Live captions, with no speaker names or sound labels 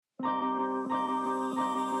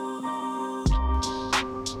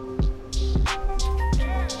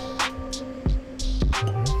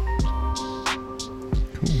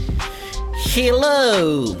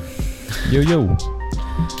Hello. Yo.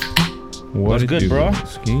 What's good, bro?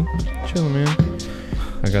 Ski? Chilling, man.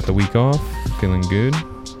 I got the week off. Feeling good.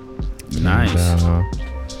 Nice.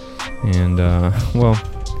 Well,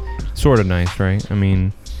 sort of nice, right? I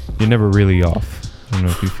mean, you're never really off. I don't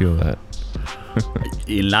know if you feel that.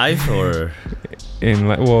 In life or?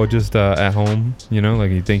 Just at home,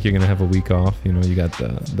 like you think you're going to have a week off. You got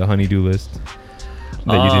the honey-do list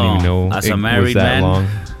that you didn't even know as a married man. Long.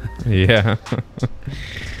 Yeah.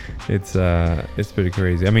 It's pretty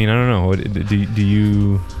crazy. I mean, I don't know. Do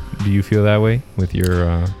you feel that way with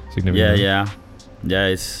your significant other? Yeah,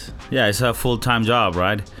 it's a full-time job,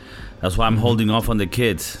 right? That's why I'm holding off on the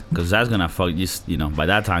kids, because that's gonna fuck by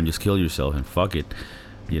that time just kill yourself and fuck it,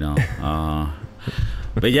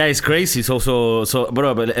 But yeah, it's crazy. So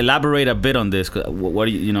bro, but elaborate a bit on this. What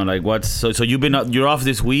do so you're off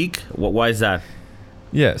this week? Why is that?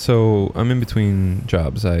 Yeah, so I'm in between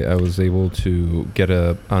jobs. I was able to get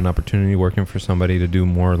an opportunity working for somebody to do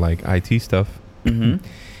more like IT stuff. Mm-hmm.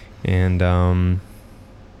 And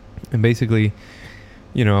basically,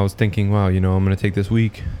 I was thinking, wow, I'm going to take this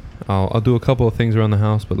week. I'll do a couple of things around the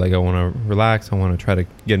house, but like I want to relax. I want to try to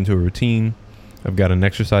get into a routine. I've got an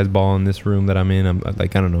exercise ball in this room that I'm in. I'm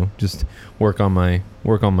like, I don't know, just work on my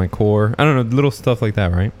core. I don't know, little stuff like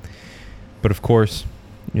that, right? But of course,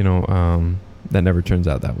 that never turns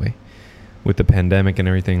out that way. With the pandemic and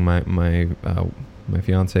everything, my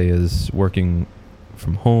fiance is working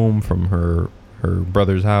from home, from her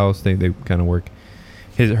brother's house. They kind of work.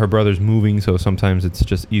 Her brother's moving, so sometimes it's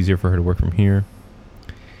just easier for her to work from here.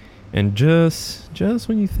 And just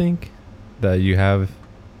when you think that you have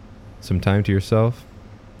some time to yourself,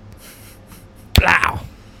 plow!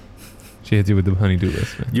 She hits you with the honey-do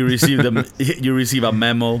list, man. You receive a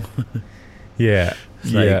memo. Yeah.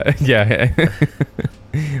 Yeah.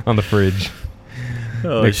 On the fridge.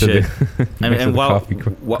 Oh shit! And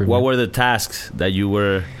what were the tasks that you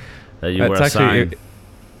were assigned? Actually,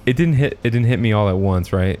 it didn't hit me all at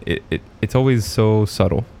once, right? It's always so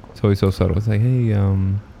subtle. It's always so subtle. It's like, hey, you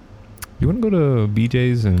want to go to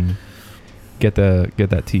BJ's and get that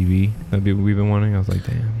TV that we've been wanting? I was like,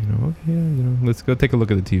 damn, okay, let's go take a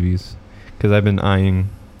look at the TVs, because I've been eyeing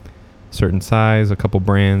certain size, a couple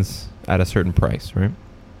brands at a certain price, right?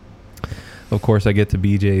 Of course, I get to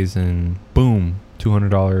BJ's and boom,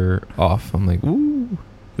 $200 off. I'm like, ooh,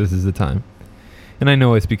 this is the time. And I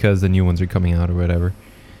know it's because the new ones are coming out or whatever.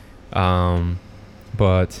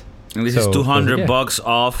 But and this is $200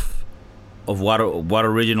 off of what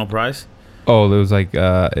original price? Oh, it was like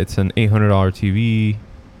it's an $800 TV.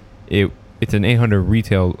 It's an $800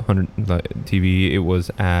 retail TV. It was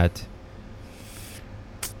at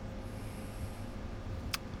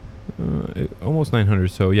almost $900.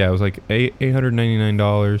 So yeah, it was like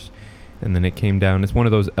 $899, and then it came down. It's one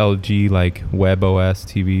of those LG like web OS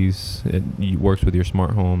TVs. It works with your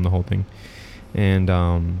smart home, the whole thing, and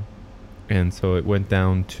so it went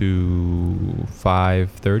down to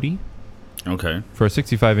 $530. Okay. For a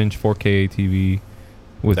 65-inch 4K TV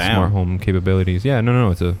with smart home capabilities. Yeah, no,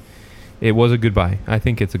 it was a good buy. I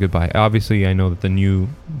think it's a good buy. Obviously, I know that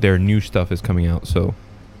their new stuff is coming out, so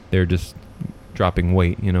they're just dropping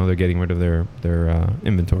weight. They're getting rid of their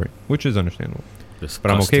inventory, which is understandable. But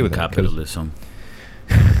I'm okay with capitalism.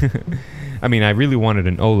 I mean, I really wanted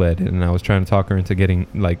an OLED, and I was trying to talk her into getting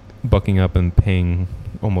bucking up and paying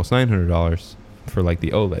almost $900 for the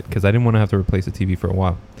OLED, because I didn't want to have to replace the TV for a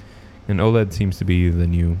while. And OLED seems to be the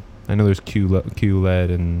new. I know there's QLED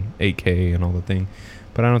and 8K and all the thing,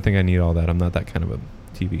 but I don't think I need all that. I'm not that kind of a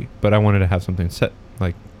TV. But I wanted to have something set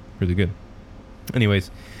really good. Anyways,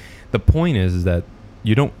 the point is that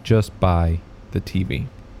you don't just buy the TV.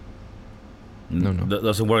 No.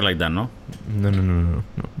 Doesn't work like that, no? No.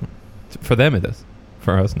 For them it does.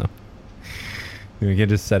 For us, no. You can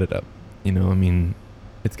just set it up. I mean,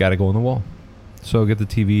 it's got to go on the wall. So get the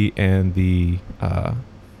TV and the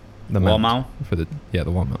wall mount for the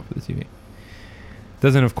wall mount for the TV.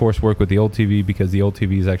 Doesn't of course work with the old TV, because the old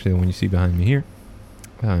TV is actually the one you see behind me here,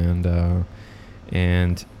 and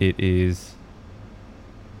it is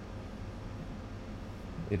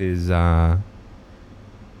 55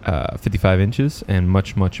 inches and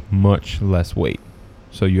much less weight.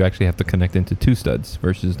 So you actually have to connect into two studs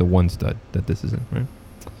versus the one stud that this is in, right?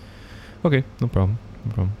 Okay, no problem.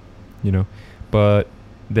 But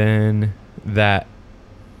then that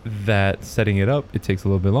setting it up, it takes a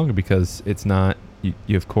little bit longer, because it's not,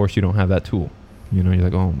 you of course you don't have that tool. You know, you're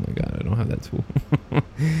like, oh my god, I don't have that tool,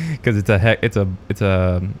 because it's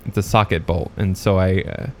a socket bolt, and so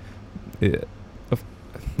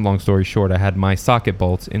long story short, I had my socket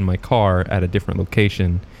bolts in my car at a different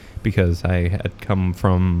location because I had come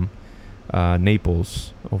from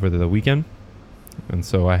Naples over the weekend, and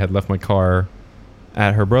so I had left my car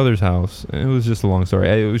at her brother's house. It was just a long story.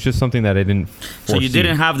 It was just something that I didn't foresee. So you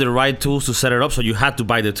didn't have the right tools to set it up, so you had to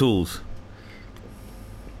buy the tools.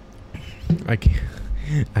 I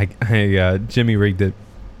Jimmy rigged it,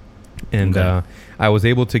 and Okay. I was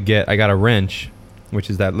able to I got a wrench, which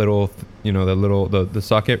is that little, the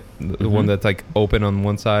socket, the one that's like open on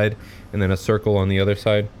one side and then a circle on the other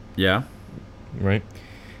side. Yeah. Right.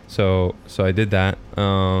 So I did that.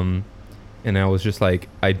 And I was just like,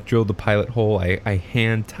 I drilled the pilot hole. I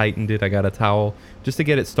hand tightened it. I got a towel just to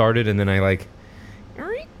get it started. And then I like,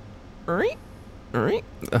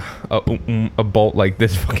 a bolt like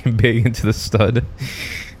this fucking big into the stud.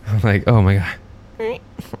 I'm like, oh my God.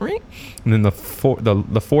 And then the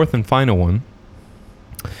fourth and final one,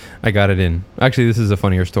 I got it in. Actually, this is a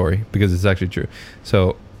funnier story because it's actually true.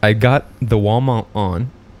 So I got the wall mount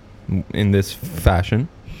on in this fashion.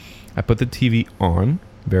 I put the TV on,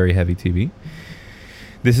 very heavy TV.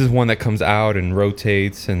 This is one that comes out and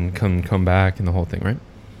rotates and come back and the whole thing, right?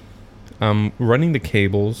 I'm running the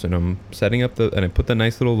cables and I'm setting up and I put the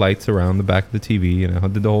nice little lights around the back of the TV and I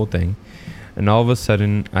did the whole thing. And all of a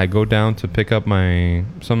sudden, I go down to pick up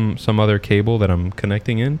some other cable that I'm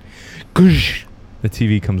connecting in. The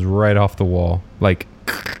TV comes right off the wall, like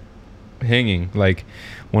hanging, like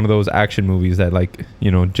one of those action movies that, like,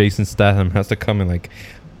 Jason Statham has to come and like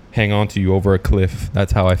hang on to you over a cliff.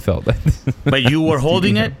 That's how I felt. But you were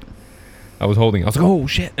holding it? I was holding it. I was like, oh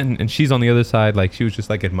shit. And she's on the other side. Like, she was just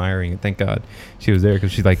like admiring it. Thank God she was there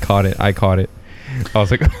because she like caught it. I caught it. I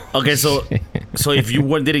was like, oh, okay, so if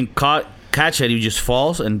you didn't catch it, you just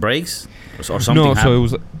falls and breaks or something. No, happened?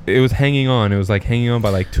 so it was hanging on. It was like hanging on by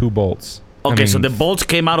like 2 bolts. Okay, so the bolts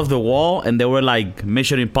came out of the wall and they were like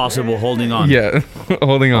Mission Impossible holding on. Yeah,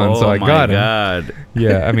 holding on. So I got him. Oh my God.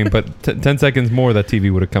 Yeah, I mean, but 10 seconds more, that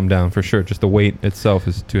TV would have come down for sure. Just the weight itself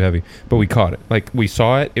is too heavy. But we caught it. Like, we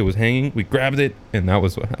saw it. It was hanging. We grabbed it. And that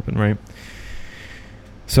was what happened, right?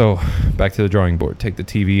 So, back to the drawing board. Take the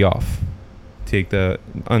TV off.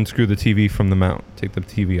 Unscrew the TV from the mount. Take the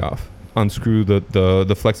TV off. Unscrew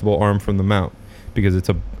the flexible arm from the mount. Because it's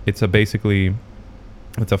a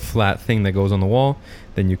flat thing that goes on the wall.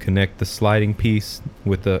 Then you connect the sliding piece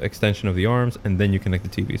with the extension of the arms, and then you connect the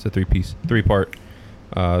TV. It's a 3-part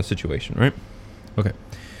situation, right? Okay.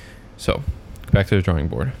 So, back to the drawing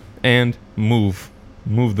board. And move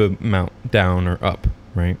the mount down or up,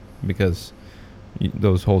 right? Because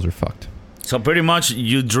those holes are fucked. So pretty much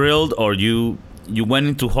you drilled or you went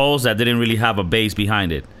into holes that didn't really have a base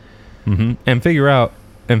behind it. Mm-hmm. And figure out,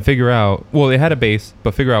 well, it had a base,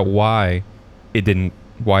 but figure out why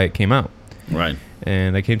it came out. Right.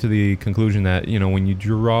 And I came to the conclusion that, when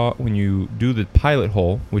you do the pilot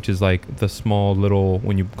hole, which is like the small little,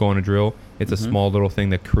 when you go on a drill, it's a small little thing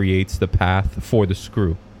that creates the path for the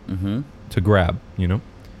screw to grab,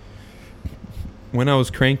 When I was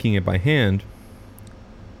cranking it by hand,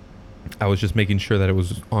 I was just making sure that it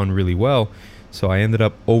was on really well. So I ended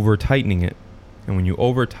up over tightening it. And when you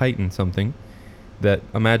over tighten something, that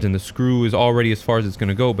imagine the screw is already as far as it's going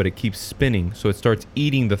to go, but it keeps spinning, so it starts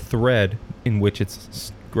eating the thread in which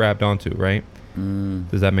it's grabbed onto, right?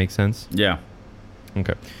 Does that make sense? Yeah.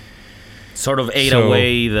 Okay. Sort of ate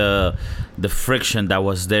away the friction that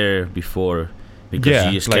was there before, because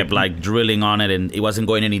you just kept like drilling on it and it wasn't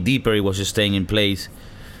going any deeper, it was just staying in place.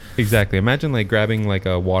 Exactly. Imagine like grabbing like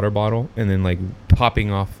a water bottle and then like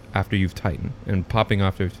popping off after you've tightened, and popping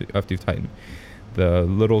off after you've tightened. The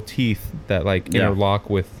little teeth that like interlock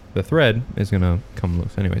with the thread is gonna come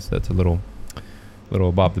loose. Anyways, that's a little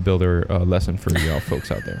Bob the Builder lesson for y'all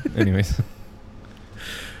folks out there. Anyways,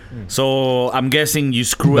 so I'm guessing you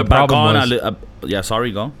screw it back on.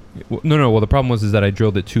 Sorry, go. No. Well, the problem was that I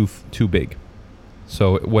drilled it too big.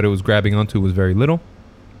 So what it was grabbing onto was very little,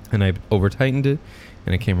 and I over tightened it,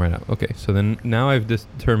 and it came right out. Okay, so then now I've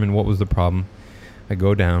determined what was the problem. I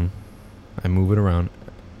go down, I move it around,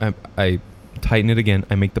 I tighten it again.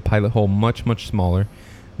 I make the pilot hole much smaller.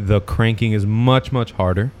 The cranking is much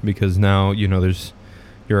harder because now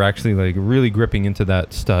you're actually like really gripping into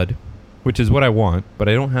that stud, which is what I want, but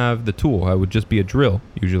I don't have the tool. I would just be a drill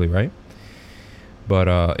usually, right?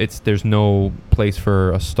 But there's no place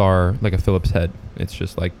for a star like a Phillips head. It's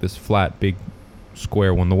just like this flat big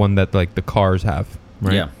square one, the one that like the cars have,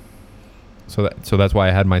 right? Yeah. So that's why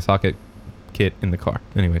I had my socket kit in the car.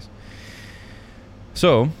 Anyways,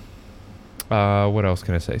 so What else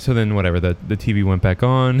can I say? So then whatever, the TV went back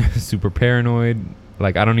on. Super paranoid.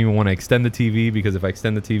 Like, I don't even want to extend the TV because if I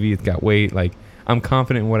extend the TV, it's got weight. Like, I'm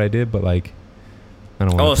confident in what I did, but like, I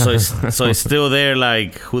don't want to. So it's still there.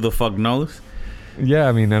 Like, who the fuck knows? Yeah,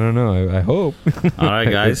 I mean, I don't know. I hope. All right,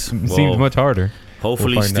 guys. Seems much harder.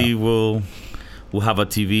 Hopefully, Steve will have a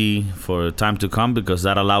TV for time to come, because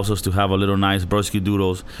that allows us to have a little nice Broski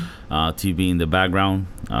Doodles TV in the background.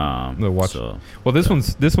 Watch. So, well, this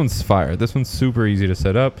one's fire. This one's super easy to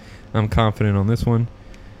set up. I'm confident on this one.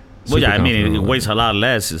 Well, yeah, I mean, it weighs a lot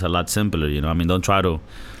less. It's a lot simpler, you know. I mean, don't try to,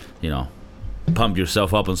 you know, pump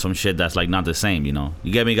yourself up on some shit that's like not the same, you know.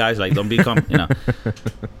 You get me, guys? Like, don't become, you know.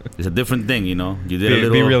 It's a different thing, you know. You did a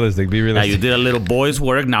little. Be realistic. You did a little boy's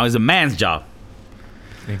work. Now it's a man's job.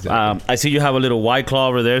 Exactly. I see you have a little White Claw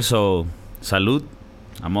over there, so salud.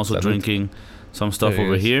 I'm also drinking some stuff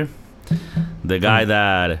over here. The guy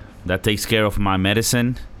that takes care of my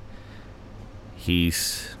medicine, he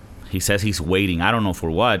says he's waiting. I don't know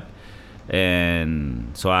for what.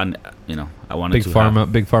 And so I wanted Big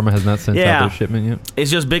Pharma has not sent out their shipment yet. It's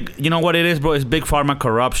just big. You know what it is, bro? It's Big Pharma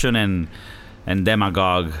corruption and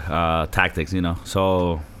demagogue tactics. You know.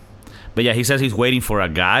 So, but yeah, he says he's waiting for a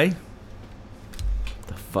guy.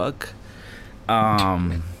 The fuck.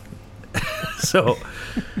 So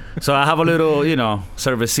I have a little, you know,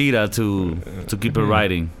 cervecita to keep it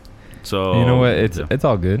riding. So you know what? It's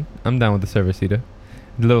all good. I'm down with the cervecita.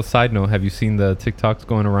 Little side note: have you seen the TikToks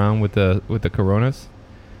going around with the Coronas,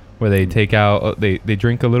 where they take out they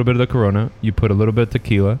drink a little bit of the Corona, you put a little bit of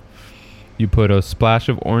tequila, you put a splash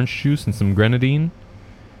of orange juice and some grenadine.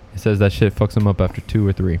 It says that shit fucks them up after 2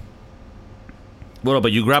 or 3. Well,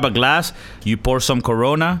 but you grab a glass, you pour some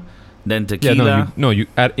Corona, then tequila. Yeah, you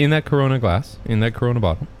add in that Corona glass, in that Corona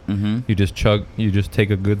bottle. Mm-hmm. You just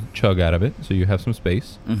take a good chug out of it, so you have some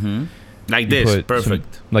space. Mm-hmm. Like this,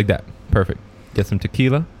 perfect. Like that, perfect. Get some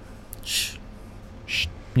tequila.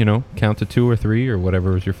 You know, count to 2 or 3 or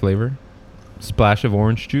whatever is your flavor. Splash of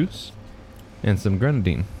orange juice and some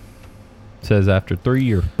grenadine. Says after 3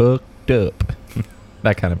 you're fucked up.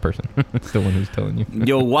 That kind of person. It's the one who's telling you.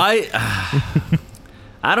 Yo, why?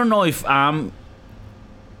 I don't know if I'm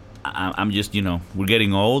just, you know, we're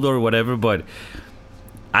getting old or whatever, but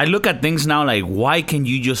I look at things now like, why can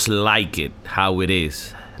you just like it how it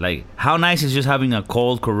is? Like, how nice is just having a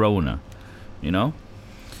cold Corona? You know,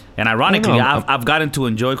 and ironically, I've gotten to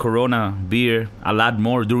enjoy Corona beer a lot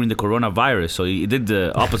more during the coronavirus. So it did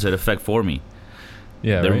the opposite effect for me.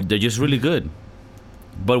 Yeah, they're just really good.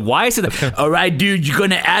 But why is it? All right, dude, you're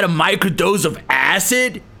gonna add a microdose of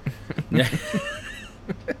acid. We're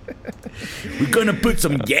gonna put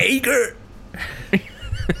some Jaeger, and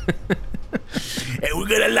we're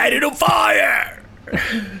gonna light it on fire.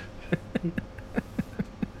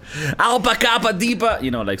 Alpha Kappa Deepa,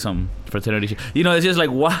 you know, like some fraternity shit. You know, it's just like,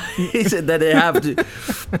 why is it that they have to?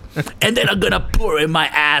 And then I'm gonna pour it in my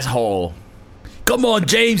asshole. Come on,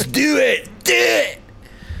 James, do it, dude.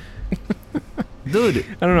 I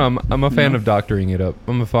don't know. I'm a fan of doctoring it up.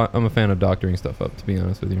 I'm a fan of doctoring stuff up. To be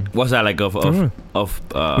honest with you. What's that like?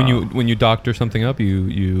 When you doctor something up,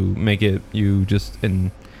 you make it just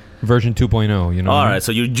in version 2.0. You know. All right,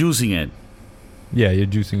 so you're juicing it. Yeah, you're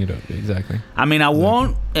juicing it up. Exactly. I mean, I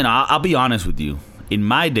won't, you know, I'll be honest with you. In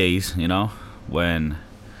my days, you know, when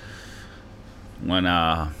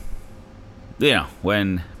back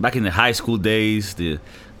in the high school days, the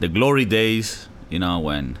glory days, you know,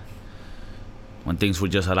 when things were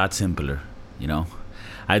just a lot simpler, you know.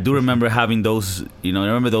 I do remember having those, you know, I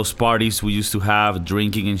remember those parties we used to have,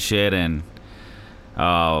 drinking and shit, and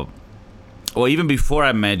well, even before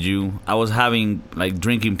I met you, I was having like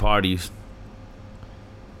drinking parties.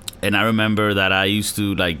 And I remember that I used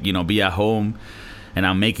to, like, you know, be at home and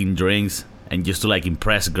I'm making drinks, and just to like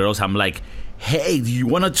impress girls, I'm like, hey, do you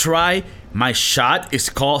want to try my shot? It's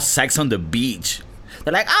called Sex on the Beach.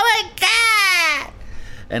 They're like, oh my God.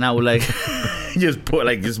 And I would like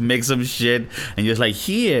just make some shit and just like,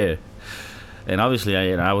 here. And obviously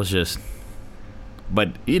I was just,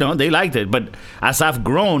 but you know, they liked it. But as I've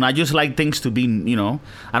grown, I just like things to be, you know,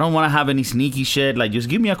 I don't want to have any sneaky shit. Like, just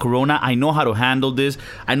give me a Corona. I know how to handle this.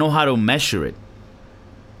 I know how to measure it.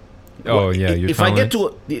 Oh, well, yeah. If I get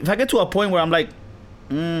to a point where I'm like,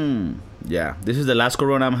 yeah, this is the last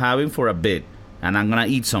Corona I'm having for a bit, and I'm gonna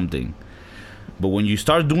eat something. But when you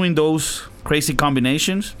start doing those crazy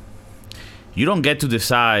combinations, you don't get to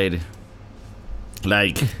decide,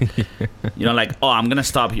 like, you know, like, oh, I'm gonna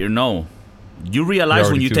stop here. No. You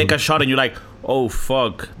realize when you take a shot and you're like, oh,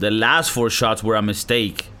 fuck, the last 4 shots were a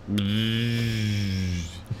mistake.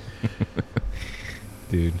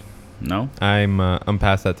 Dude. No? I'm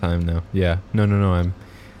past that time now. Yeah. No.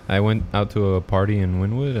 I went out to a party in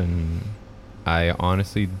Wynwood, and I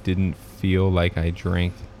honestly didn't feel like I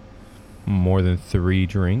drank more than 3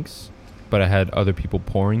 drinks, but I had other people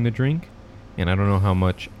pouring the drink, and I don't know how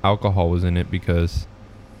much alcohol was in it because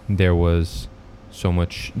there was so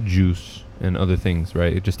much juice and other things,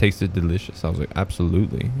 right? It just tasted delicious. I was like,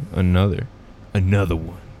 absolutely, another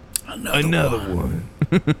one.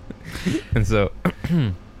 And so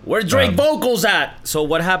where Drake vocals at? So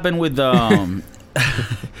what happened with so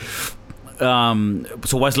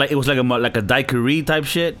what's like, it was like a daiquiri type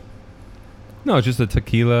shit? No, it's just a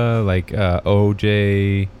tequila, like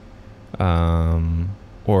OJ,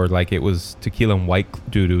 or like it was tequila and white.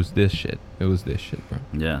 Dude, it was this shit. It was this shit, bro.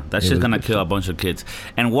 Yeah, that shit's gonna kill a bunch of kids.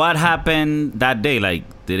 And what happened that day? Like,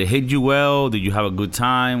 did it hit you well? Did you have a good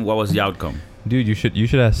time? What was the outcome? Dude, you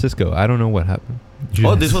should ask Cisco. I don't know what happened.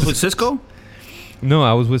 Oh, this was with Cisco? No,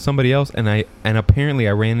 I was with somebody else, and apparently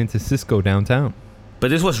I ran into Cisco downtown. But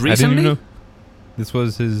this was recently? I didn't know. This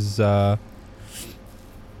was his. It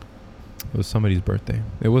was somebody's birthday.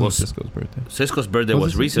 It wasn't Cisco's birthday. Cisco's birthday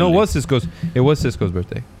was recently. No, it was Cisco's. It was Cisco's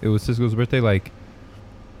birthday. It was Cisco's birthday, like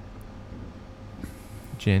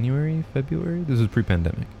January, February. This was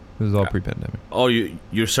pre-pandemic. This is all pre-pandemic. Oh,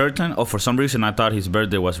 you're certain? Oh, for some reason I thought his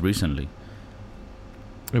birthday was recently.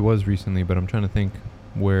 It was recently, but I'm trying to think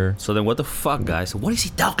where. So then, what the fuck, guys? What is he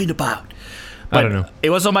talking about? I don't know.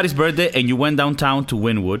 It was somebody's birthday, and you went downtown to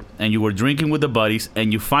Wynwood, and you were drinking with the buddies,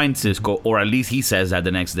 and you find Cisco, or at least he says that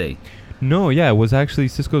the next day. No, yeah, it was actually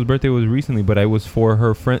Cisco's birthday was recently, but I was for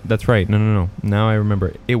her friend. That's right. No. Now I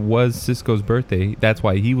remember. It was Cisco's birthday. That's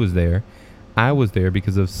why he was there. I was there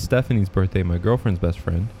because of Stephanie's birthday, my girlfriend's best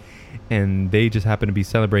friend, and they just happened to be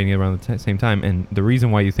celebrating it around the same time. And the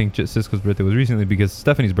reason why you think Cisco's birthday was recently because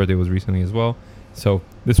Stephanie's birthday was recently as well. So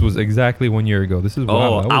this was exactly 1 year ago. This is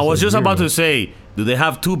wow. I was just about to say, do they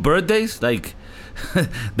have 2 birthdays? Like,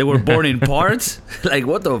 they were born in parts? Like,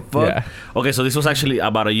 what the fuck? Yeah. Okay, so this was actually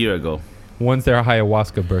about a year ago. One's their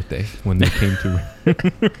ayahuasca birthday when they came to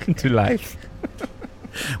to life.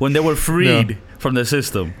 When they were freed from the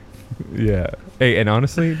system. Yeah. Hey, and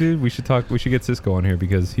honestly, dude, we should get Cisco on here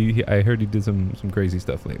because I heard he did some crazy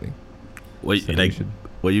stuff lately. What, so like,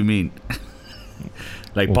 what do you mean?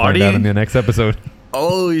 Like we'll partying? Find out in the next episode.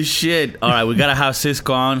 Oh shit! All right, we gotta have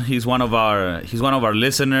Cisco on. He's one of our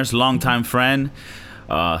listeners, longtime friend,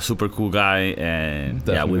 super cool guy, and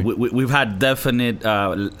definitely. Yeah, we've had definite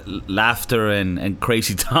laughter and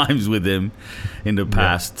crazy times with him in the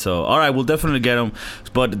past. Yeah. So all right, we'll definitely get him.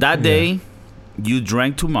 But that day, you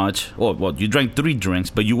drank too much. Well, you drank 3 drinks,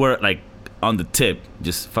 but you were like on the tip,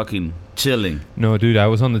 just fucking chilling. No, dude, I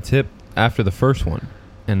was on the tip after the first one.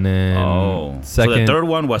 And then so the third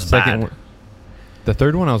one was bad. The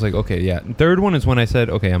third one, I was like, okay, yeah. Third one is when I said,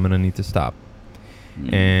 okay, I'm going to need to stop.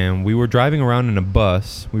 And we were driving around in a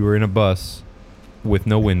bus. We were in a bus with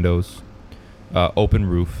no windows, open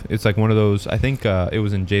roof. It's like one of those, I think it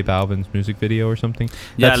was in J Balvin's music video or something.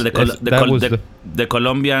 Yeah, the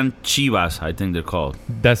Colombian Chivas, I think they're called.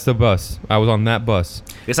 That's the bus. I was on that bus.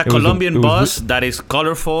 It's a Colombian bus that is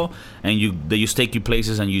colorful, and they just take you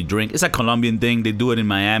places and you drink. It's a Colombian thing. They do it in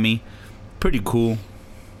Miami. Pretty cool.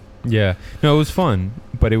 Yeah. No, it was fun,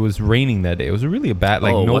 but it was raining that day. It was really bad.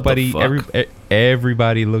 Like nobody,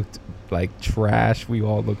 everybody looked like trash. We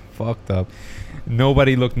all looked fucked up.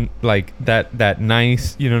 Nobody looked like that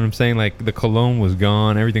nice. You know what I'm saying? Like the cologne was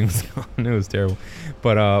gone. Everything was gone. It was terrible.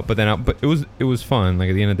 But it was fun. Like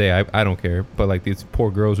at the end of the day, I don't care. But like these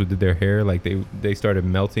poor girls who did their hair, like they started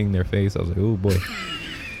melting their face. I was like, oh boy.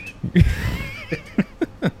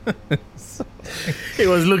 It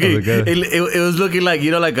was looking. It was looking like, you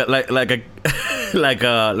know, like a like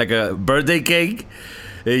a birthday cake.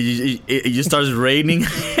 It just starts raining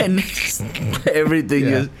and everything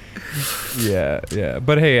is. Yeah.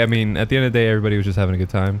 But hey, I mean, at the end of the day, everybody was just having a good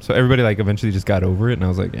time. So everybody like eventually just got over it, and I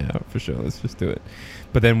was like, yeah, for sure, let's just do it.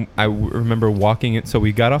 But then I remember walking it. So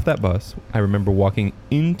we got off that bus. I remember walking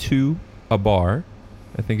into a bar.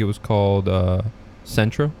 I think it was called El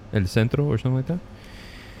Centro or something like that.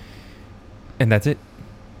 And that's it.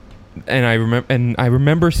 And I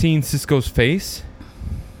remember seeing Cisco's face.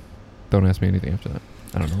 Don't ask me anything after that.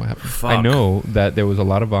 I don't know what happened. Fuck. I know that there was a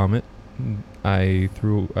lot of vomit. I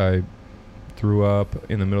threw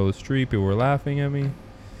up in the middle of the street. People were laughing at me.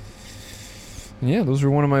 And yeah, those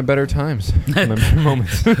were one of my better times. My better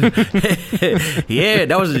moments. Yeah,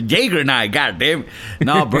 that was a Jaeger night. Goddamn.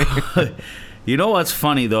 No, bro. You know what's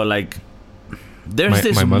funny though? Like, there's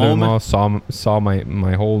this my mother-in-law moment. saw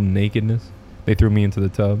my whole nakedness. They threw me into the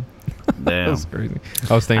tub. Damn. That was crazy.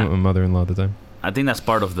 I was staying with my mother-in-law at the time. I think that's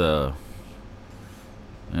part of the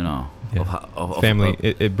you know, Yeah. Family.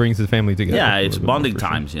 It brings the family together. Yeah, a it's little bit more, bonding for sure.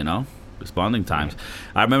 times, you know. It's bonding times.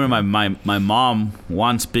 I remember my mom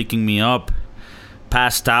once picking me up,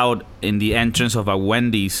 passed out in the entrance of a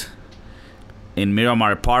Wendy's in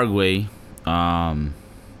Miramar Parkway,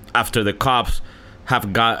 after the cops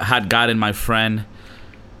had gotten my friend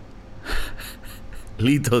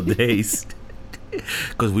lethal days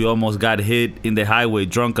because we almost got hit in the highway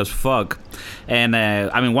drunk as fuck. And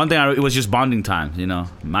I mean, one thing, it was just bonding time, you know.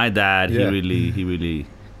 My dad, Yeah. he really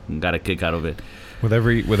got a kick out of it. With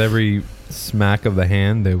every smack of the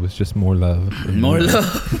hand, there was just more love. More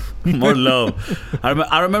love. More love.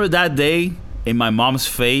 I remember that day in my mom's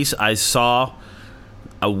face, I saw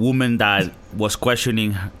a woman that was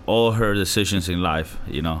questioning all her decisions in life,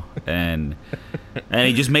 you know, and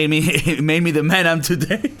it just made me the man I'm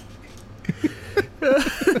today.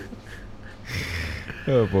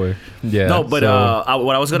 Oh boy. Yeah. No, but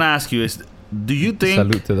what I was gonna ask you is, do you think?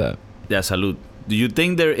 Salute to that. Yeah, salute. Do you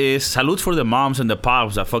think there is salute for the moms and the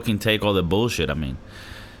pops that fucking take all the bullshit? I mean,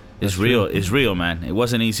 it's That's real. true. It's real, man. It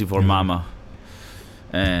wasn't easy for mama,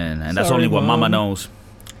 and that's Sorry, only what mama Mom. knows.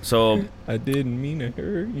 So, I didn't mean to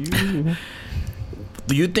hurt you.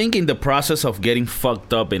 do you think in the process of getting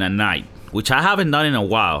fucked up in a night, which I haven't done in a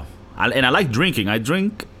while, and I like drinking. I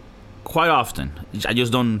drink quite often. I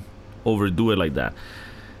just don't overdo it like that.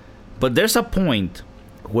 But there's a point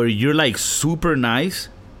where you're like super nice,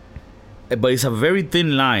 but it's a very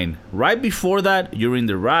thin line. Right before that, you're in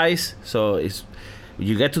the rise, so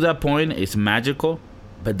you get to that point, it's magical.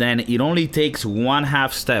 But then it only takes one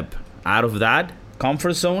half step out of that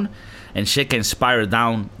comfort zone, and shit can spiral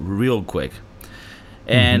down real quick.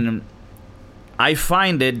 And I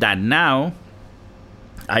find it that now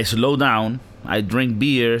I slow down, I drink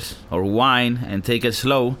beers or wine and take it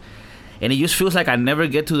slow, and it just feels like I never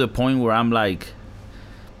get to the point where I'm like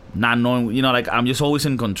not knowing, you know, like I'm just always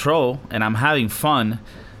in control and I'm having fun,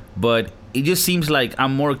 but it just seems like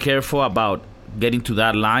I'm more careful about getting to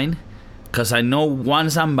that line, because I know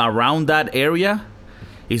once I'm around that area,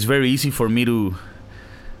 it's very easy for me to,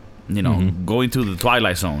 you know, go into the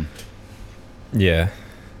twilight zone. Yeah.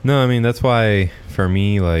 No, I mean, that's why for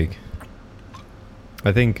me, like,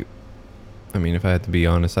 I think, I mean, if I had to be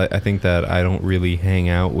honest, I think that I don't really hang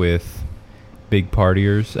out with big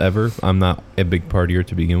partiers ever. I'm not a big partier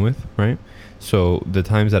to begin with, right? So the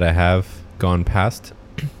times that I have gone past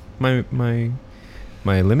my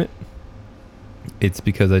limit, it's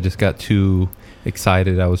because I just got too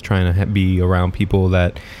excited. I was trying to be around people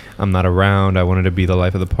that I'm not around. I wanted to be the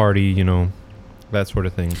life of the party, you know, that sort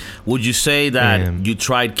of thing. Would you say that you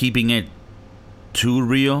tried keeping it too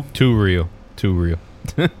real? Too real. Too real.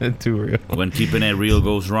 When keeping it real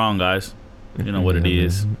goes wrong, guys, you know what it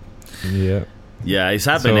is. Yeah. Yeah, it's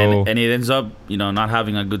happened, and it ends up, you know, not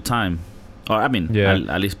having a good time. Or I mean,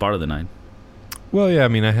 at least part of the night. Well, yeah, I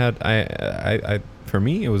mean, I for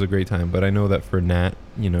me, it was a great time, but I know that for Nat,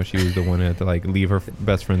 you know, she was the one that had to like leave her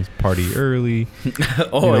best friend's party early.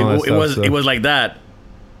 It was like that.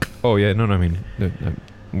 Oh yeah, no, I mean,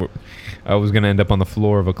 I was gonna end up on the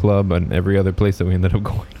floor of a club and every other place that we ended up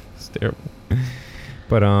going. It's terrible.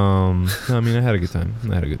 But no, I mean, I had a good time.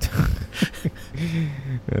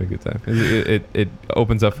 It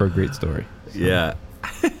opens up for a great story. So, Yeah.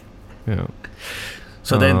 Yeah.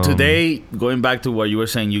 So then today, going back to what you were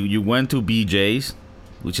saying, you went to BJ's,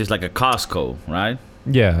 which is like a Costco, right?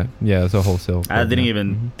 Yeah, it's a wholesale. I didn't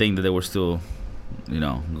even think that they were still, you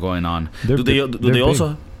know, going on. They're Do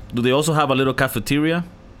they also have a little cafeteria?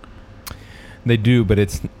 They do, but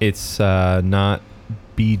it's not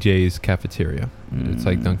BJ's cafeteria. It's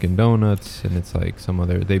like Dunkin' Donuts, and it's like some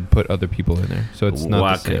other. They put other people in there, so it's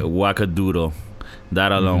not the same. Wackadoodle.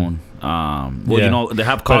 That alone. You know, they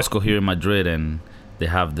have Costco here in Madrid, and they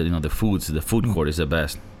have the foods. The food court is the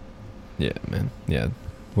best. Yeah, man. Yeah.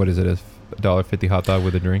 What is it? $1.50 hot dog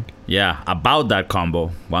with a drink? Yeah. About that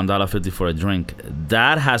combo, $1.50 for a drink.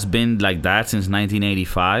 That has been like that since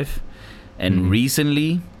 1985, and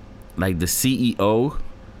recently, like the CEO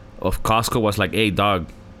of Costco was like, "Hey, dog,"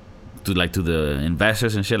 to the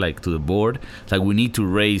investors and shit, like to the board, it's like, we need to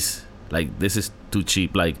raise, like, this is too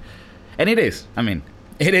cheap, like, and it is. I mean,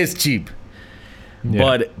 it is cheap.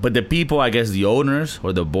 Yeah. But the people, I guess, the owners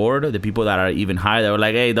or the board, the people that are even higher, they were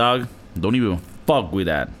like, "Hey, dog, don't even fuck with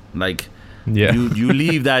that. Like, you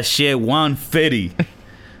leave that shit 150."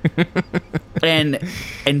 and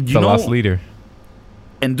you know, lost leader.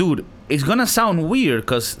 And dude, it's gonna sound weird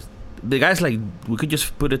because the guy's like, we could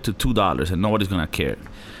just put it to $2 and nobody's gonna care.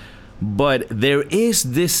 But there is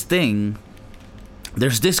this thing.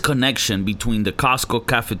 There's this connection between the Costco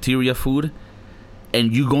cafeteria food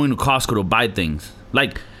and you going to Costco to buy things.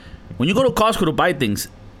 Like, when you go to Costco to buy things,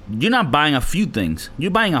 you're not buying a few things.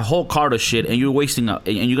 You're buying a whole cart of shit, and you're and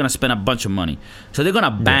you're gonna spend a bunch of money. So they're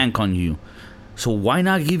gonna bank on you. So why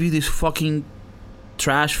not give you this fucking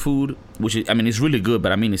trash food, which is, I mean, it's really good,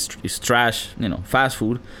 but I mean, it's trash, fast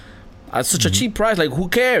food at such a cheap price. Like, who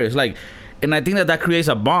cares? Like, and I think that creates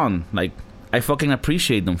a bond. Like, I fucking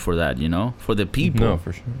appreciate them for that, for the people. No,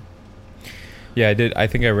 for sure. Yeah, I did. I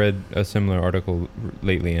think I read a similar article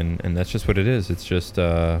lately, and that's just what it is. It's just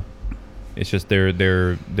their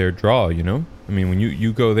draw, I mean, when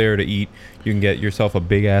you go there to eat, you can get yourself a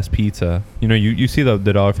big ass pizza. You see the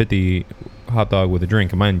 $1.50 hot dog with a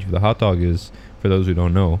drink. And mind you, the hot dog is, for those who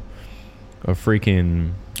don't know, a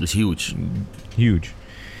freaking... It's huge. Huge.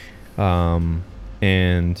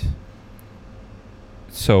 And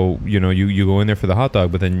so, you go in there for the hot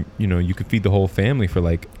dog, but then, you could feed the whole family for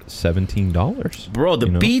like $17. Bro,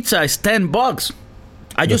 the pizza is $10.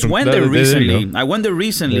 I just went there recently. I went there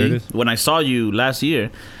recently when I saw you last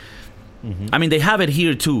year. I mean, they have it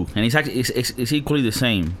here too, and it's actually it's equally the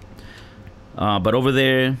same. But over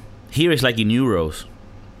there, here it's like in euros.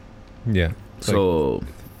 Yeah. So like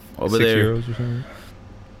over there, €6 or something.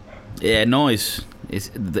 Yeah, no, it's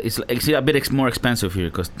a bit more expensive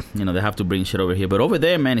here because they have to bring shit over here. But over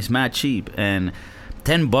there, man, it's mad cheap, and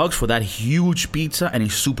 $10 for that huge pizza, and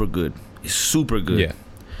it's super good. It's super good. Yeah.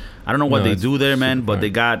 I don't know what they do there, man, but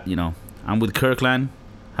they got, I'm with Kirkland.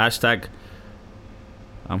 Hashtag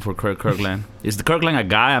I'm for Kirkland. Is the Kirkland a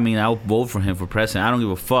guy? I mean, I'll vote for him for president. I don't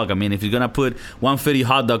give a fuck. I mean, if you're going to put 150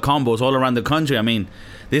 hot dog combos all around the country, I mean,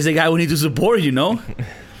 this is a guy we need to support, I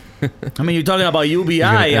mean, you're talking about UBI.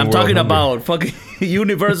 I'm talking about fucking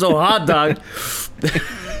universal hot dog.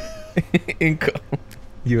 Income.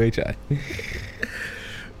 UHI.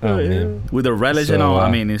 Oh, man. With the relish and all, I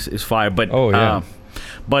mean, it's fire. But,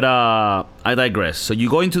 I digress. So you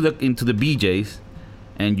go into the BJ's,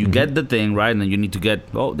 and you get the thing, right? And then you need to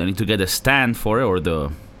get the stand for it, or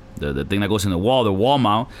the thing that goes in the wall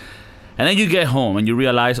mount. And then you get home and you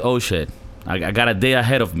realize, oh shit, I got a day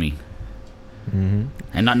ahead of me. And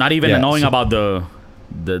not even knowing about the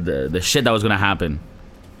shit that was gonna happen.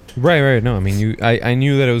 Right. No, I mean, I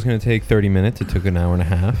knew that it was gonna take 30 minutes. It took an hour and a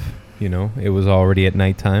half. It was already at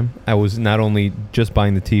nighttime. I was not only just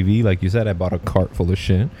buying the TV, like you said, I bought a cart full of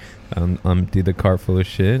shit. Emptied the cart full of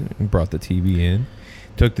shit and brought the TV in.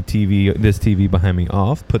 Took this TV behind me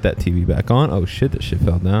off, put that TV back on. Oh shit, that shit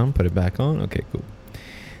fell down. Put it back on. Okay, cool.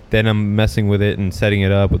 Then I'm messing with it and setting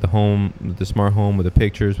it up with the smart home, with the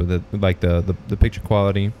pictures, with the picture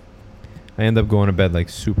quality. I end up going to bed like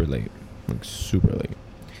super late.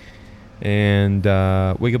 And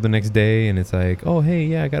wake up the next day and it's like, oh hey,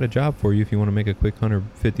 yeah, I got a job for you if you want to make a quick $150,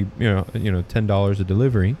 $10 a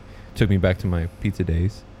delivery. Took me back to my pizza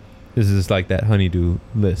days. This is like that honeydew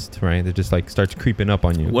list, right? That just like starts creeping up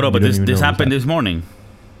on you. What up? But this happened this morning.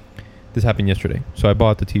 This happened yesterday. So I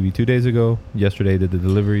bought the TV 2 days ago. Yesterday did the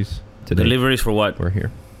deliveries. Today, deliveries for what? We're here.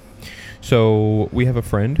 So we have a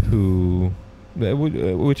friend who,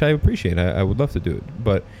 which I appreciate. I would love to do it,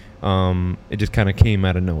 but it just kind of came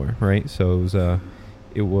out of nowhere, right? So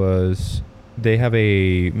it was they have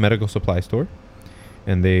a medical supply store,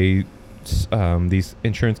 and these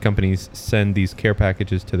insurance companies send these care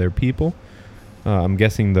packages to their people. I'm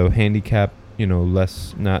guessing the handicap,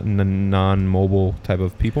 less not non-mobile type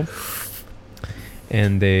of people.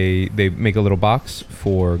 And they make a little box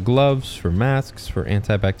for gloves, for masks, for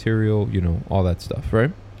antibacterial, all that stuff,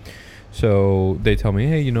 right? So they tell me,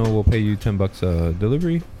 hey, we'll pay you $10 a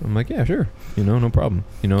delivery. I'm like, yeah, sure, no problem.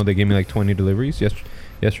 They gave me like 20 deliveries.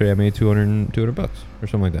 Yesterday I made $200 or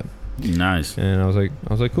something like that. Nice. And I was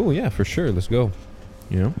like, cool, yeah, for sure, let's go.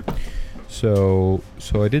 So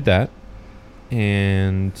I did that,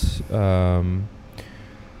 and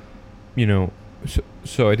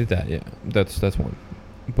so I did that. Yeah, that's one.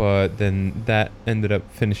 But then that ended up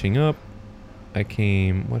finishing up.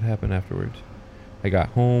 What happened afterwards? I got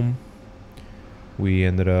home. We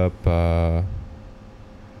ended up. I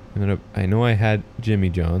know I had Jimmy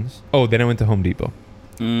John's. Oh, then I went to Home Depot.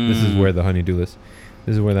 This is where the honeydew list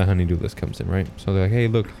comes in, right? So they're like, hey,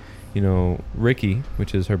 look, Ricky,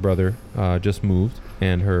 which is her brother, just moved,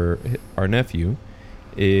 and our nephew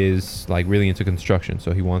is like really into construction,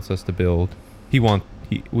 so he wants us to build.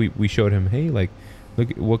 We showed him, hey, like,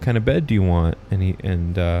 look, what kind of bed do you want?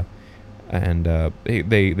 And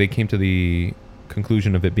they came to the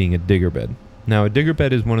conclusion of it being a digger bed. Now, a digger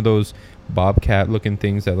bed is one of those bobcat looking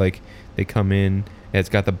things that, like, they come in, and it's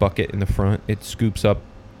got the bucket in the front. It scoops up,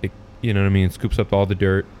 scoops up all the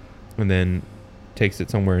dirt, and then takes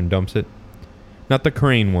it somewhere and dumps it. Not the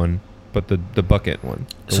crane one, but the bucket one.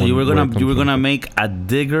 So you were gonna make a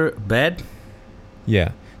digger bed?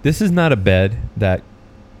 Yeah. This is not a bed that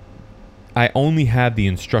I only have the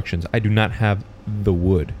instructions. I do not have the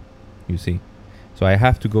wood, you see. So I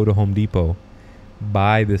have to go to Home Depot,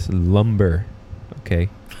 buy this lumber, okay?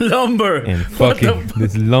 Lumber. And fucking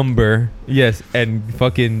this lumber, yes, and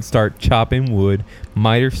fucking start chopping wood,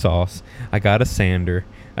 miter saws. I got a sander.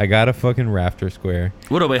 I got a fucking rafter square.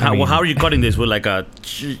 Wait, how are you cutting this? With like a...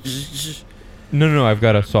 No, I've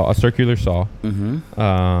got a saw, a circular saw. Mm-hmm.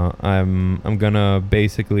 I'm gonna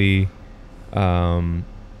basically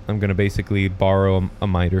borrow a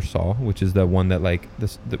miter saw, which is the one that like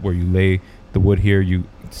this where you lay the wood here, you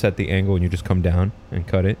set the angle and you just come down and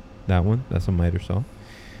cut it. That one, that's a miter saw.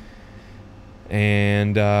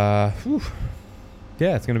 And yeah,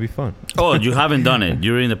 it's gonna be fun. Oh, you haven't done it.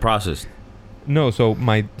 You're in the process. No, so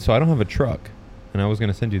I don't have a truck, and I was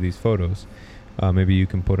gonna send you these photos. Maybe you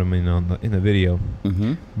can put them in the video.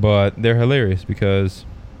 Mm-hmm. But they're hilarious because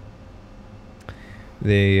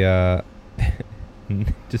they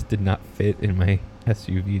just did not fit in my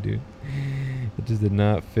SUV, dude. It just did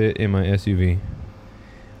not fit in my SUV.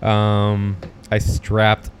 I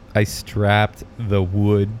strapped the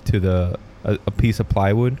wood to a piece of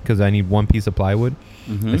plywood because I need one piece of plywood.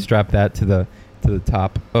 Mm-hmm. I strapped that to the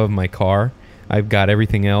top of my car. I've got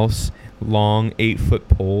everything else. Long 8-foot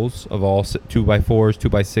poles of all 2x4s,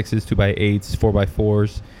 2x6s, 2x8s,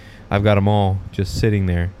 4x4s. I've got them all just sitting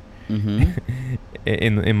there mm-hmm.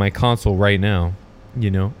 in my console right now,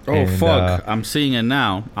 you know. Oh, and, fuck. I'm seeing it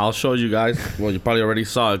now. I'll show you guys. Well, you probably already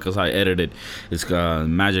saw it because I edited. It's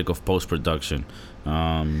magic of post-production.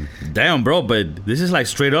 Damn, bro, but this is like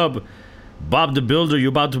straight up Bob the Builder. You're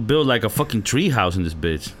about to build like a fucking tree house in this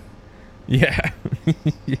bitch. Yeah.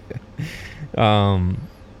 Yeah.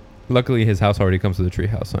 Luckily, his house already comes with a tree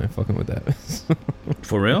house, so I ain't fucking with that.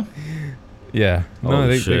 For real? Yeah. No, Oh,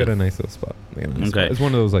 they shit. got a nice little spot. Okay. Spot. It's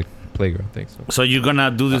one of those like playground things. So you're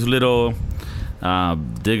gonna do this little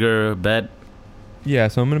digger bed? Yeah,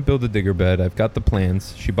 so I'm gonna build a digger bed. I've got the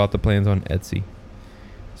plans. She bought the plans on Etsy.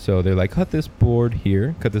 So they're like, cut this board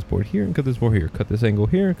here, cut this board here, and cut this board here, cut this angle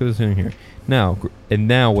here, cut this angle here. Now,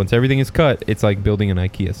 once everything is cut, it's like building an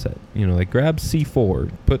IKEA set. You know, like grab C4,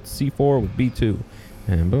 put C4 with B2,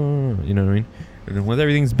 and boom, you know what I mean? And then once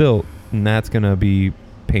everything's built, and that's gonna be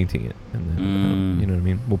painting it, and then you know what I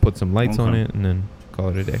mean? We'll put some lights on it, and then call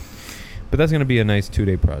it a day. But that's gonna be a nice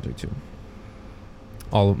 2-day project too.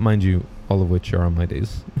 All of which are on my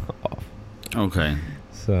days off. Okay.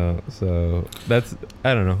 So that's,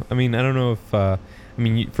 I don't know. I mean, I don't know if,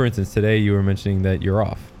 for instance, today you were mentioning that you're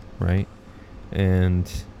off, right?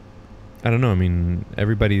 And I don't know. I mean,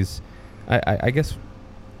 everybody's, I guess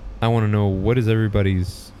I want to know, what is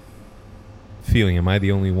everybody's feeling? Am I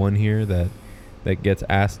the only one here that gets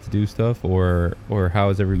asked to do stuff, or how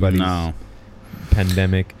is everybody's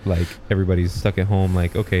pandemic? Like, everybody's stuck at home.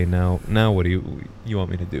 Like, okay, now what do you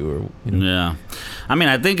want me to do? Or, you know? Yeah. I mean,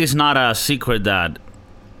 I think it's not a secret that,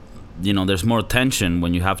 you know, there's more tension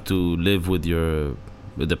when you have to live with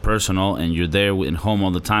the personal and you're there in home all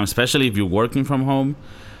the time, especially if you're working from home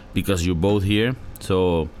because you're both here.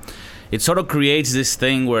 So it sort of creates this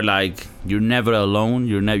thing where like you're never alone.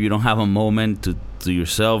 You don't have a moment to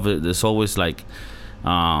yourself. There's always like,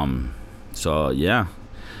 so yeah.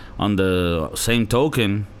 On the same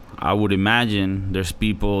token, I would imagine there's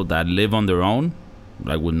people that live on their own,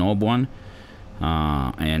 like with no one,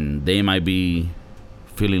 and they might be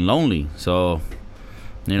feeling lonely. So,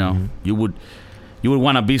 you know, you would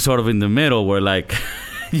want to be sort of in the middle where like,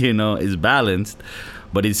 you know, it's balanced,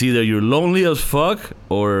 but it's either you're lonely as fuck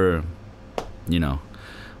or, you know,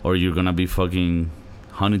 or you're gonna be fucking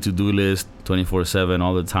honey to-do list 24/7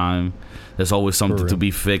 all the time. There's always something to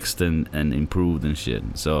be fixed and improved and shit.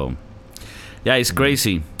 So yeah, it's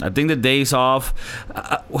crazy. I think the days off,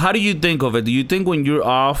 how do you think of it? Do you think when you're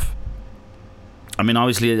off, I mean,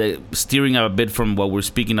 obviously, steering a bit from what we're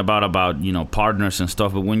speaking about, you know, partners and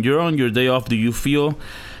stuff. But when you're on your day off, do you feel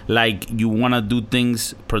like you want to do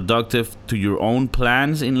things productive to your own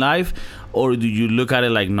plans in life? Or do you look at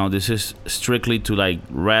it like, no, this is strictly to, like,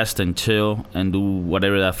 rest and chill and do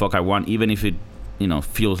whatever the fuck I want, even if it, you know,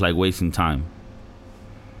 feels like wasting time?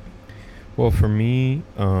 Well, for me,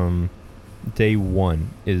 day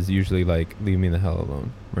one is usually like, leave me the hell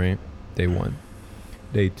alone, right? Day one.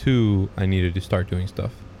 Day two, I needed to start doing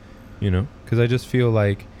stuff, you know, because I just feel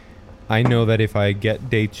like I know that if I get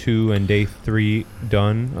day 2 and day 3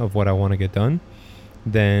 done of what I want to get done,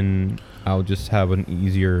 then I'll just have an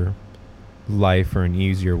easier life or an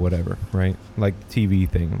easier whatever, right? Like the TV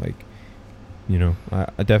thing, like, you know,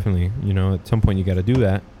 I definitely, you know, at some point you got to do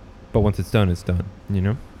that, but once it's done, you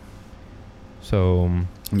know? So,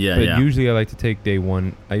 yeah. Usually I like to take day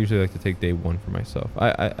one. I usually like to take day one for myself.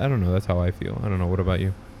 I don't know. That's how I feel. I don't know. What about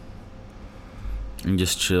you? and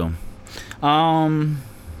just chill.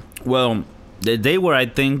 Well, the day where I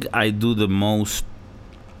think I do the most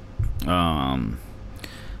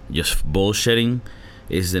just bullshitting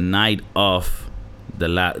is the night of the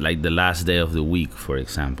like the last day of the week, for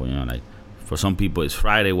example. You know, like for some people it's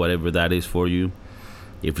Friday, whatever that is for you.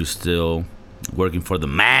 If you're still working for the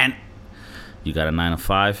man, you got a 9 to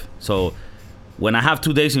 5. So when I have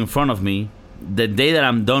 2 days in front of me, the day that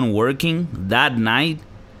I'm done working, that night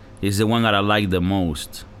is the one that I like the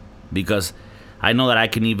most, because I know that I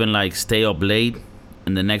can even like stay up late,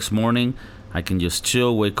 and the next morning I can just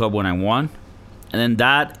chill, wake up when I want. And then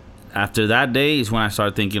that, after that day is when I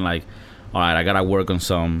start thinking like, all right, I gotta work on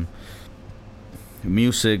some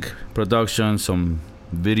music production, some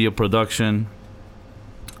video production,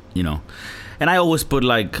 you know. And I always put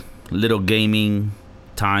like little gaming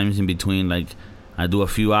times in between, like I do a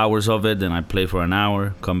few hours of it, then I play for an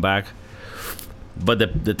hour, come back. But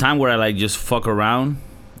the time where I like just fuck around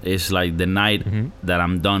is like the night that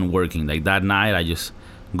I'm done working. Like that night I just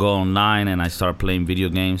go online and I start playing video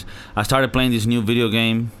games. I started playing this new video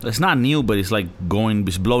game. It's not new, but it's like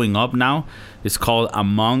it's blowing up now. It's called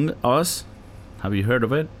Among Us. Have you heard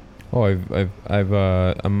of it? Oh,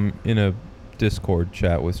 I'm in a Discord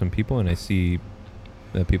chat with some people, and I see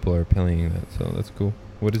that people are playing that, so that's cool.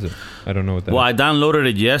 What is it? I don't know what that is. I downloaded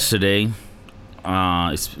it yesterday.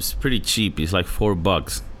 It's pretty cheap. It's like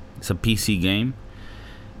 $4. It's a PC game,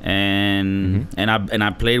 and I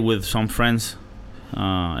played with some friends,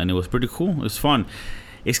 and it was pretty cool. It's fun.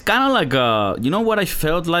 It's kind of like you know what I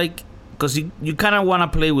felt like, because you kind of want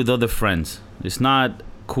to play with other friends. It's not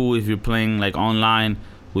cool if you're playing like online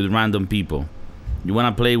with random people. You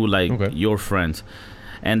want to play with like your friends.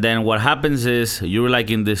 And then what happens is you're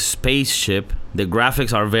like in this spaceship. The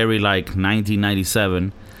graphics are very like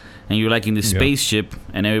 1997, and you're like in the spaceship,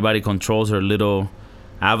 and everybody controls their little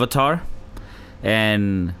avatar.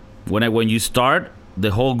 And when you start,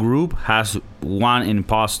 the whole group has one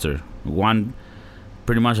imposter, one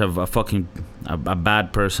pretty much a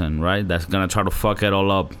bad person, right? That's gonna try to fuck it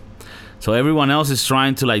all up. So everyone else is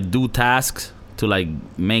trying to like do tasks to like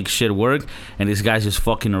make shit work, and this guy's just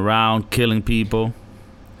fucking around, killing people.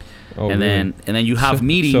 Oh, and really? then you have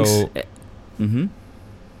meetings.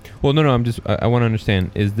 Well, no, I want to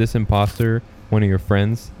understand. Is this imposter one of your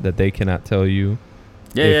friends that they cannot tell you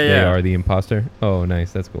if they are the imposter? Oh,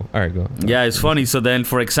 nice. That's cool. All right, go. Yeah, it's funny. So then,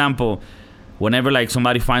 for example, whenever like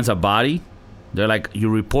somebody finds a body, they're like, you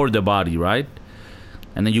report the body, right?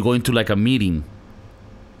 And then you go into like a meeting,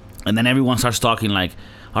 and then everyone starts talking like,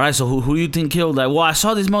 all right, so who you think killed that? Well, I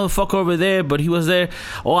saw this motherfucker over there, but he was there.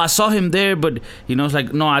 Oh, I saw him there, but it's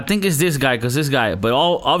like, no, I think it's this guy, because this guy. But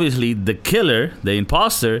obviously the killer, the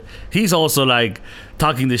imposter, he's also like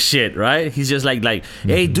talking the shit, right? He's just like,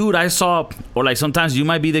 hey, dude, I saw. Or like sometimes you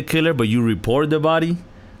might be the killer, but you report the body,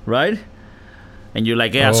 right? And you're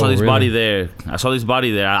like, hey, I saw this body there. I saw this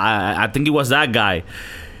body there. I think it was that guy,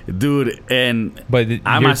 dude. And but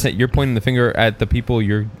you're pointing the finger at the people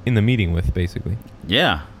you're in the meeting with, basically.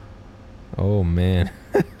 Yeah. Oh man.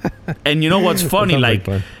 And you know what's funny? Like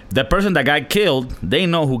the person that got killed, they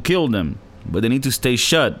know who killed them, but they need to stay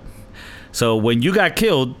shut. So when you got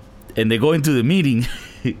killed and they go into the meeting,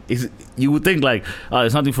 you would think like, oh,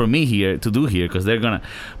 there's nothing for me here to do here, because they're gonna.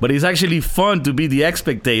 But it's actually fun to be the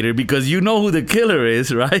spectator, because you know who the killer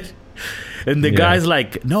is, right? And the guy's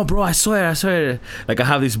like, no, bro, I swear. Like I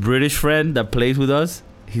have this British friend that plays with us.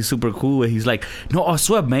 He's super cool. And he's like, no, I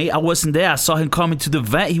swear, mate, I wasn't there. I saw him coming to the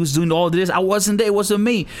vent. He was doing all this. I wasn't there. It wasn't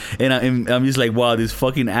me. And I'm just like, wow, this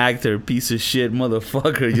fucking actor, piece of shit,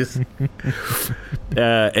 motherfucker. Just,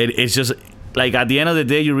 and it's just like at the end of the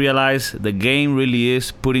day, you realize the game really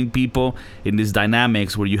is putting people in these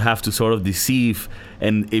dynamics where you have to sort of deceive,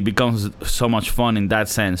 and it becomes so much fun in that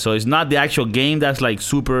sense. So it's not the actual game that's like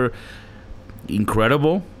super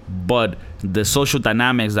incredible, but the social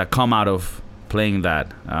dynamics that come out of playing that.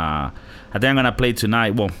 I think I'm gonna play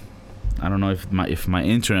tonight. Well, I don't know if my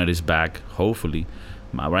internet is back. Hopefully,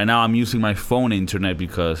 right now I'm using my phone internet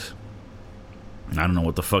because I don't know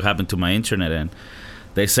what the fuck happened to my internet. And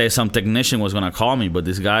they say some technician was gonna call me, but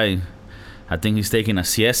this guy, I think he's taking a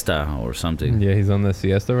siesta or something. Yeah, he's on the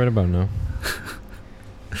siesta right about now.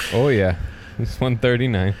 Oh yeah, it's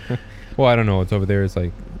 1:39. Well, I don't know. It's over there. It's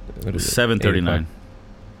like 7:39.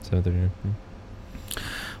 7:39.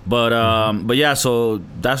 But yeah, so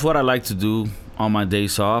that's what I like to do on my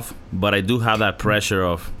days off. But I do have that pressure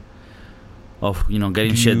of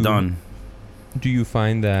getting shit done. Do you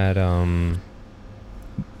find that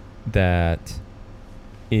that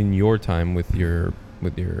in your time with your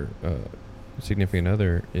significant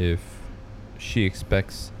other, if she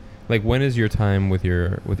expects, Like, when is your time with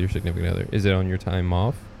your significant other? Is it on your time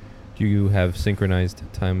off? Do you have synchronized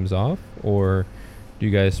times off, or do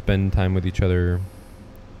you guys spend time with each other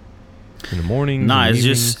in the morning? No,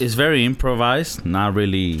 it's very improvised. Not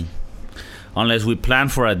really, unless we plan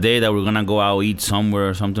for a day that we're gonna go out eat somewhere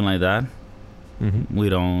or something like that. Mm-hmm. We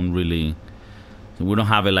don't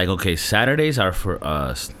have it like, okay, Saturdays are for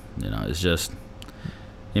us. It's just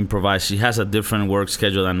improvised. She has a different work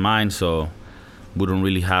schedule than mine, so we don't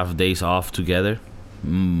really have days off together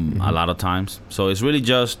a lot of times. So it's really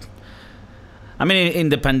just, I mean, in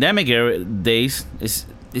the pandemic era days, it's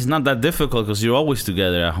not that difficult because you're always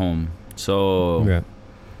together at home. So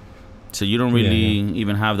so you don't really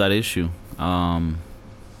even have that issue. No,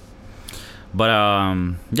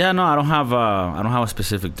 I don't have a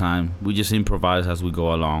specific time. We just improvise as we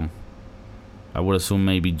go along. I would assume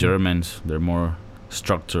maybe Germans, they're more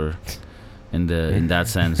structured in that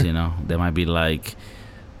sense. They might be like,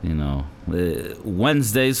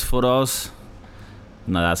 Wednesdays for us.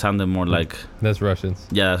 No, that sounded more like, that's Russians.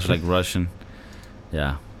 Yeah, that's like Russian.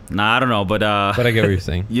 Yeah. I don't know, but I get what you're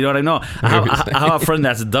saying. You know what I know? I have a friend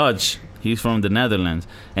that's Dutch. He's from the Netherlands,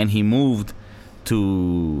 and he moved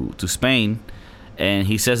to Spain, and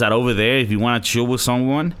he says that over there, if you want to chill with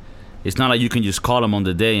someone, it's not like you can just call them on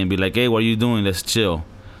the day and be like, hey, what are you doing? Let's chill.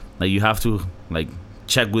 Like, you have to like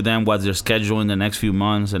check with them what's their schedule in the next few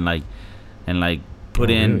months, and put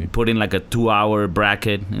in like a 2-hour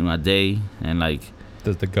bracket in a day, and like.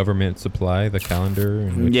 Does the government supply the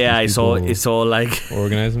calendar? It's all like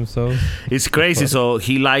organize themselves. It's crazy. So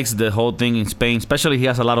he likes the whole thing in Spain. Especially, he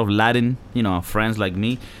has a lot of Latin, friends like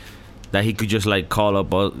me, that he could just like call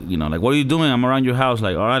up, like, what are you doing? I'm around your house.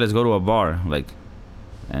 Like, all right, let's go to a bar. Like,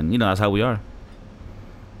 and that's how we are.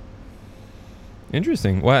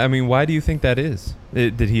 Interesting. Why do you think that is?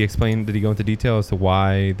 Did he explain? Did he go into detail as to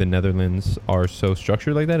why the Netherlands are so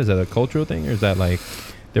structured like that? Is that a cultural thing, or is that like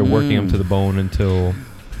they're working them to the bone until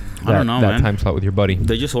I don't know, that man. time slot with your buddy?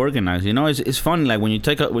 They just organize. It's funny. Like, when you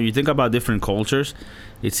think about different cultures,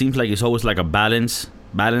 it seems like it's always like a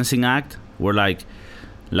balancing act. Where like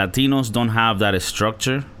Latinos don't have that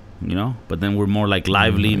structure, but then we're more like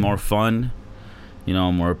lively, more fun,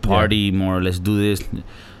 more party, more let's do this.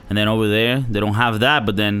 And then over there, they don't have that.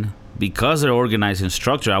 But then because they're organized in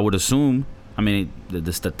structure, I would assume,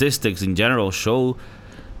 the statistics in general show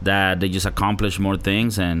that they just accomplish more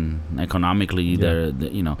things, and economically they're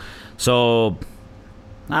So,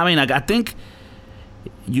 I think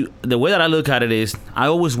the way that I look at it is, I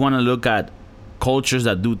always want to look at cultures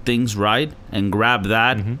that do things right and grab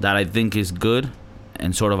that I think is good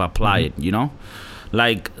and sort of apply it,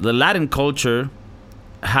 Like, the Latin culture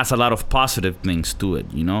has a lot of positive things to it,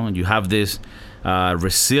 You have this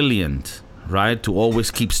resilient, right, to always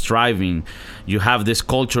keep striving. You have this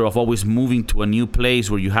culture of always moving to a new place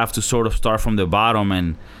where you have to sort of start from the bottom,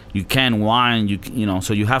 and you can't whine,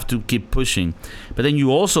 so you have to keep pushing. But then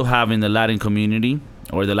you also have in the Latin community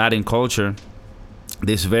or the Latin culture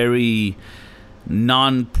this very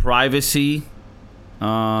non-privacy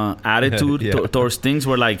attitude towards things,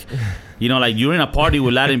 where like, like you're in a party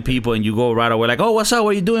with Latin people and you go right away like, oh, what's up? What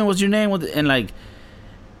are you doing? What's your name? And like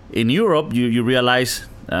in Europe, you realize,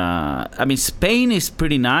 Spain is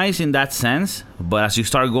pretty nice in that sense, but as you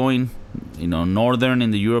start going, northern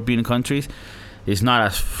in the European countries, it's not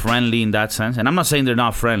as friendly in that sense. And I'm not saying they're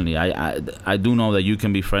not friendly. I do know that you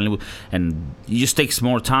can be friendly, and it just takes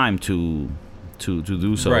more time to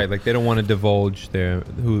do so. Right, like they don't want to divulge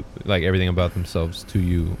everything about themselves to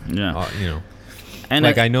you. Yeah. And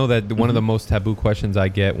like I know that one of the most taboo questions I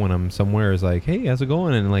get when I'm somewhere is like, "Hey, how's it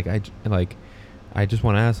going?" And like I just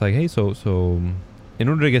want to ask like, "Hey, so in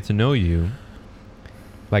order to get to know you,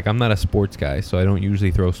 like I'm not a sports guy, so I don't usually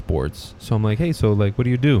throw sports. So I'm like, "Hey, so like what do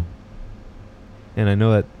you do?" And I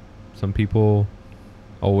know that some people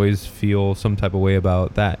always feel some type of way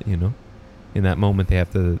about that, In that moment, they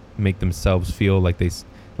have to make themselves feel like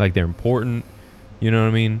they're important, you know what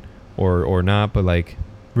I mean, or not. But like,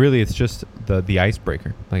 really, it's just the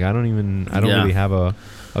icebreaker. Like I don't really have a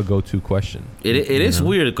go-to question. It is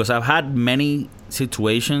weird because I've had many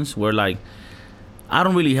situations where like I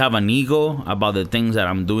don't really have an ego about the things that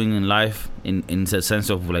I'm doing in life in the sense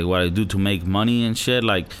of like what I do to make money and shit.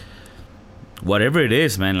 Like whatever it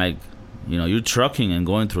is, man. Like you're trucking and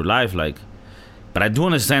going through life, like. But I do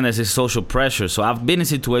understand there's this social pressure. So I've been in a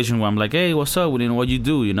situation where I'm like, hey, what's up? What you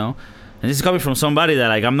do, And this is coming from somebody that,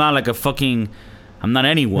 like, I'm not like I'm not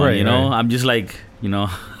anyone, right, Right. I'm just like,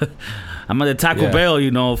 I'm at the Taco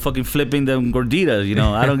Bell, fucking flipping them gorditas,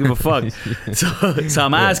 I don't give a fuck. So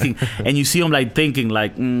I'm asking. And you see them, like, thinking,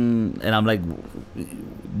 like, and I'm like,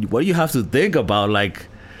 what do you have to think about? Like,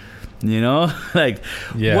 You know, like,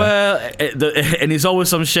 Yeah. well, and it's always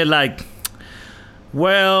some shit like,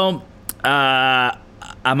 well,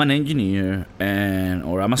 I'm an engineer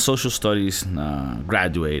or I'm a social studies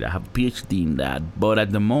graduate. I have a PhD in that, but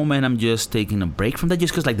at the moment I'm just taking a break from that,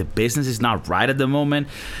 just because like the business is not right at the moment,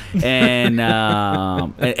 and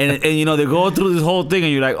and you know, they go through this whole thing,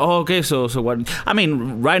 and you're like, oh, okay, so what? I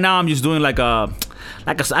mean, right now I'm just doing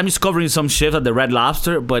I'm just covering some shifts at the Red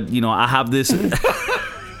Lobster, but you know, I have this.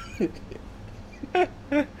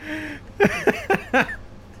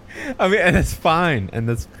 I mean, and that's fine.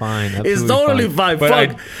 It's totally fine.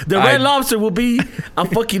 Fuck, the Red Lobster will be a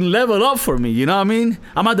fucking level up for me. You know what I mean?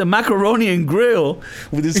 I'm at the Macaroni and Grill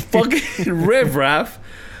with this fucking riffraff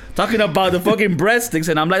talking about the fucking breadsticks,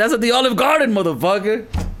 and I'm like, that's at the Olive Garden, motherfucker.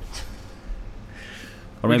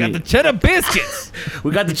 Or we got the cheddar biscuits.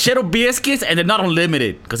 We got the cheddar biscuits, and they're not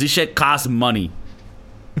unlimited because this shit costs money.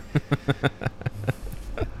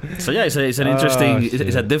 So yeah, it's an interesting,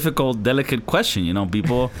 it's a difficult, delicate question. You know,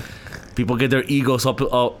 people get their egos up,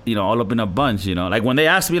 you know, all up in a bunch. You know, like when they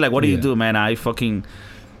ask me, like, what do you do, man? I talk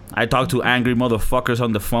to angry motherfuckers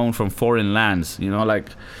on the phone from foreign lands. You know, like.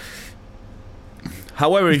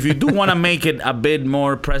 However, if you do want to make it a bit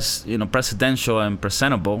more presidential and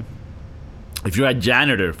presentable, if you're a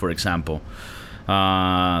janitor, for example,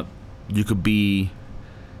 you could be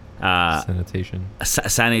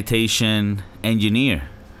sanitation engineer.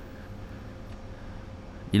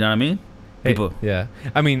 You know what I mean? People. Yeah.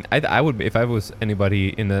 I mean, I would, if I was anybody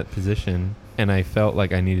in that position and I felt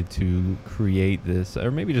like I needed to create this,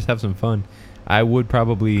 or maybe just have some fun, I would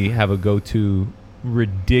probably have a go-to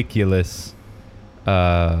ridiculous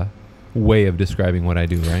way of describing what I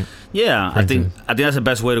do, right? Yeah, I think that's the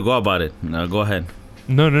best way to go about it. Go ahead.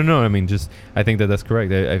 No. I mean, I think that's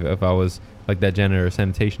correct. If I was like that janitor or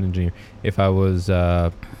sanitation engineer, if I was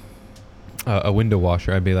a window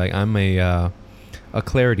washer, I'd be like, I'm a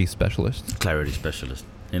clarity specialist. Clarity specialist,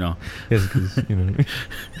 you know. Yes, 'cause, you know.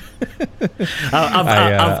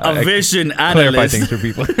 A vision Clarify analyst. things for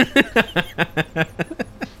people.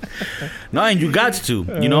 No, and you got to.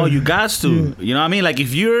 You know, you got to. You know what I mean? Like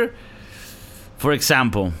if you're, for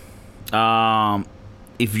example,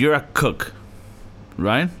 if you're a cook,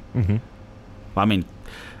 right? Mm-hmm. But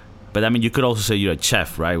I mean, you could also say you're a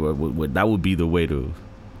chef, right? That would be the way to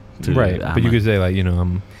right. But you could say like, you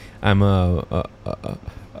know, I'm a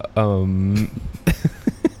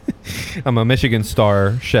I'm a Michigan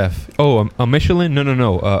star chef. Oh, a Michelin?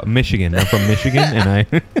 No. Michigan. I'm from Michigan, and I.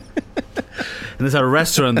 And there's a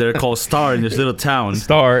restaurant there called Star in this little town.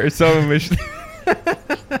 Star. So Michelin.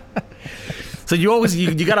 So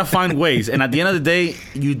you gotta find ways, and at the end of the day,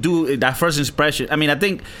 you do that first impression. I mean, I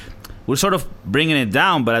think we're sort of bringing it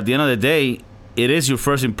down, but at the end of the day, it is your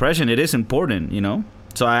first impression. It is important, you know.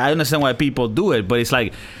 So I understand why people do it, but it's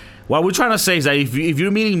like what we're trying to say is that if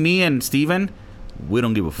you're meeting me and Steven, we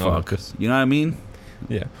don't give a fuck. You know what I mean?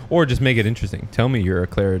 Yeah. Or just make it interesting. Tell me you're a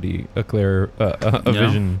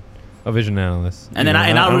vision analyst. And then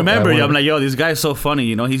I'll remember you. I'm like, yo, this guy's so funny.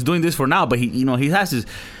 You know, he's doing this for now, but he has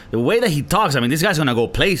the way that he talks. I mean, this guy's gonna go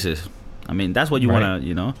places. I mean, that's what you wanna,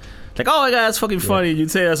 you know. Like, oh my god, that's fucking funny. You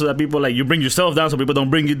say that so that people like you bring yourself down, so people don't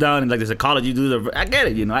bring you down. And like there's a college you do. I get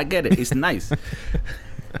it. You know, I get it. It's nice.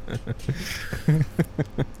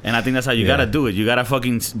 And I think that's how you gotta do it. You gotta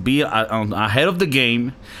fucking be ahead of the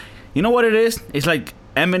game. You know what it is? It's like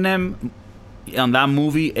Eminem on that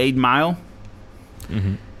movie 8 Mile.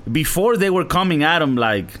 Mm-hmm. Before they were coming at him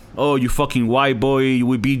like, oh, you fucking white boy,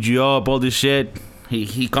 we beat you up, all this shit.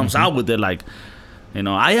 He comes out with it like, you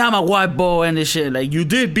know, I am a white boy and this shit. Like, you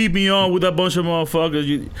did beat me up with a bunch of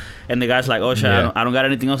motherfuckers. And the guy's like, oh shit, I don't got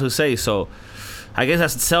anything else to say. So I guess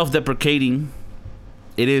that's self-deprecating.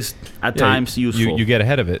 It is at times useful. You get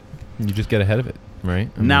ahead of it. You just get ahead of it,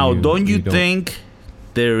 right? Now, don't you think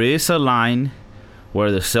there is a line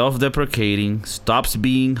where the self-deprecating stops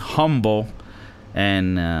being humble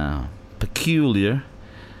and peculiar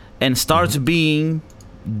and starts being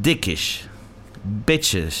dickish,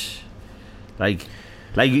 bitchish? Like,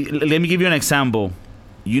 let me give you an example.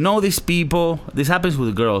 You know these people, this happens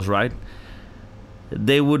with girls, right?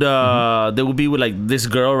 They would be with like this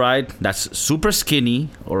girl, right? That's super skinny,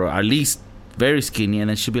 or at least very skinny, and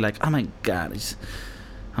then she'd be like, "Oh my god,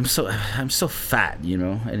 I'm so fat," you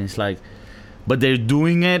know? And it's like, but they're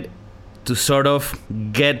doing it to sort of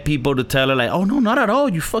get people to tell her like, "Oh no, not at all.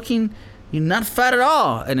 You're not fat at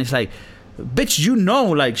all." And it's like, bitch, you know,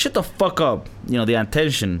 like, shut the fuck up. You know, the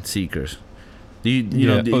attention seekers.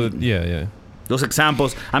 Yeah. those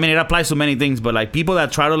examples. I mean, it applies to many things, but like people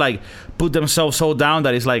that try to like put themselves so down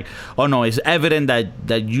that it's like, oh no, it's evident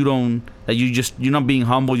that you're not being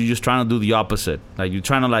humble. You're just trying to do the opposite. Like you're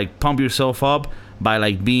trying to like pump yourself up by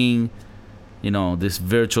like being, this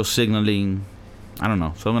virtual signaling. I don't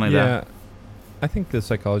know, something like that. Yeah, I think the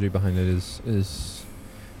psychology behind it is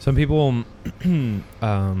some people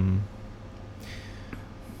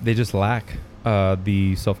they just lack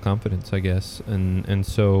the self-confidence, I guess, and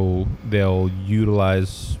so they'll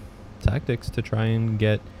utilize tactics to try and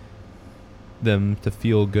get them to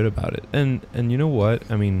feel good about it. And you know what?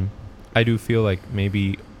 I mean, I do feel like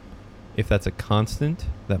maybe if that's a constant,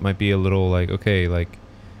 that might be a little like, okay, like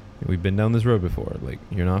we've been down this road before. Like,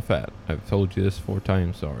 you're not fat. I've told you this 4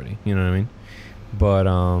 times already. You know what I mean? But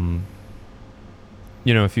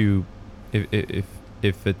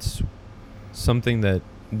if it's something that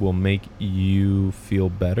will make you feel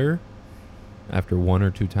better after 1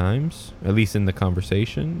 or 2 times, at least in the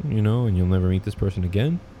conversation, and you'll never meet this person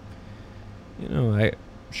again,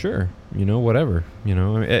 whatever,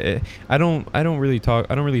 I don't really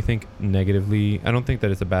think negatively. I don't think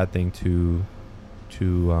that it's a bad thing to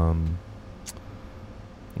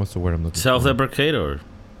what's the word I'm looking for? Self-deprecate or?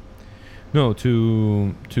 No,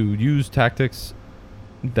 to use tactics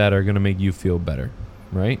that are going to make you feel better,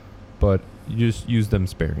 right? But you just use them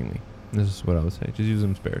sparingly. This is what I would say. Just use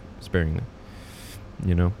them sparingly.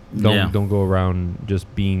 Don't go around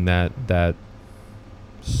just being that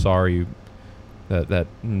sorry, that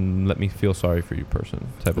let me feel sorry for you person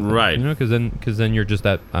type of thing. Right. Because then you're just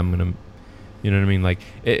that I'm gonna, you know what I mean? Like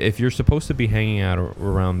if you're supposed to be hanging out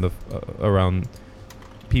around around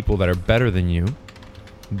people that are better than you,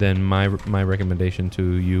 then my recommendation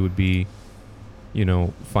to you would be,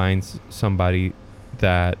 find somebody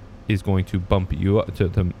that is going to bump you up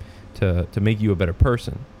to make you a better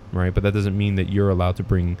person, right? But that doesn't mean that you're allowed to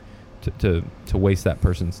bring to waste that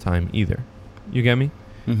person's time either. You get me?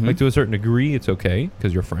 Mm-hmm. Like to a certain degree, it's okay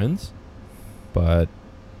because you're friends, but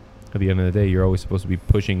at the end of the day, you're always supposed to be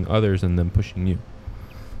pushing others and them pushing you.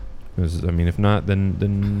 Because I mean, if not,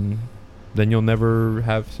 then you'll never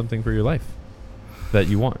have something for your life that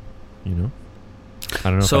you want. I don't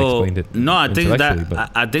know if I explained it. No, I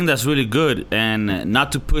think that's really good, and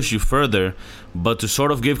not to push you further, but to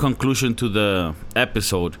sort of give conclusion to the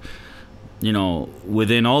episode.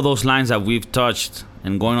 Within all those lines that we've touched,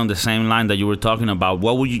 and going on the same line that you were talking about,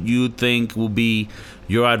 what would you think would be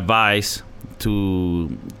your advice to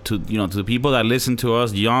the people that listen to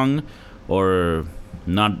us, young or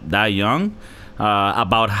not that young,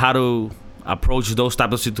 about how to approach those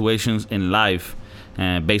type of situations in life?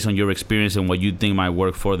 Based on your experience and what you think might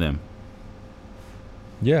work for them.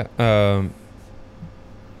 Yeah.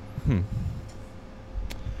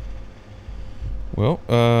 Well,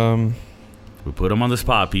 we put him on the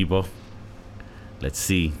spot, people. Let's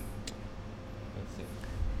see.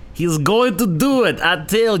 He's going to do it. I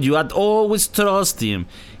tell you, I'd always trust him.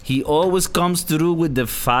 He always comes through with the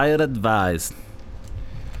fire advice.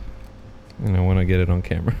 And I want to get it on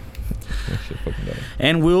camera.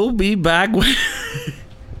 And we'll be back with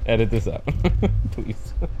edit this out.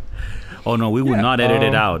 Please. Oh no, we will not edit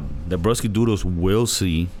it out. The Broski Doodles will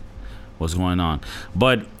see what's going on.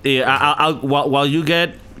 But while you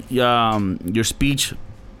get your speech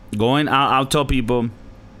going, I'll tell people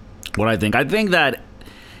what I think. I think that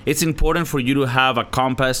it's important for you to have a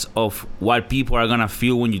compass of what people are gonna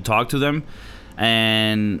feel when you talk to them.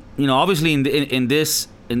 And obviously in this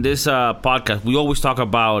podcast, we always talk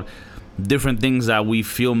about different things that we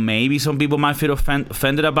feel maybe some people might feel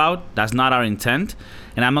offended about. That's not our intent,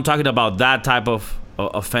 and I'm not talking about that type of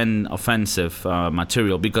offensive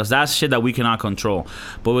material, because that's shit that we cannot control.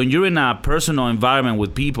 But when you're in a personal environment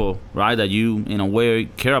with people, right, that you in a way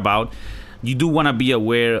care about, you do want to be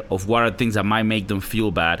aware of what are things that might make them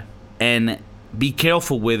feel bad, and be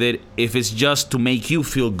careful with it if it's just to make you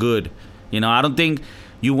feel good. I don't think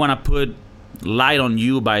you want to put light on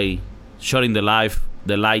you by shutting the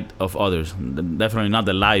light of others. Definitely not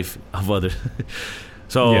the life of others.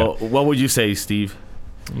 So What would you say, Steve?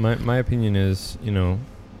 My opinion is,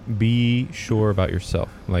 be sure about yourself.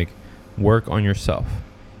 Like, work on yourself.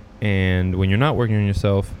 And when you're not working on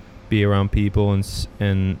yourself, be around people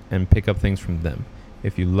and pick up things from them.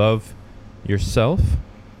 If you love yourself,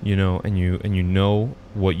 and you know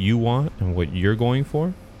what you want and what you're going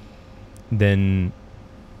for, then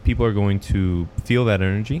people are going to feel that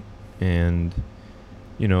energy. And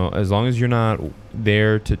as long as you're not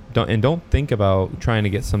there don't think about trying to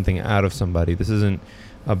get something out of somebody. This isn't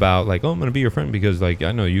about like, oh, I'm gonna be your friend because like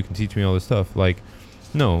I know you can teach me all this stuff. Like,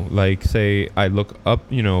 no, like say I look up,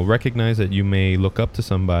 recognize that you may look up to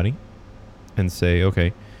somebody and say,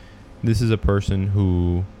 okay, this is a person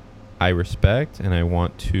who I respect and I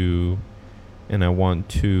want to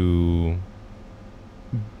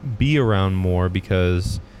be around more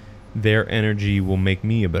because their energy will make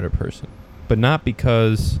me a better person. But not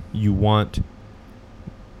because you want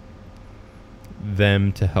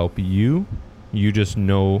them to help you. You just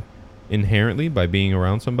know inherently by being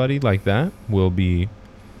around somebody like that will be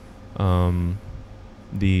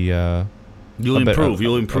You'll improve.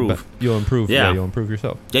 You'll improve. You'll improve. Yeah. Yeah, you'll improve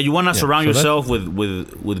yourself. Yeah, you want to surround so yourself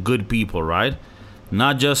with good people, right?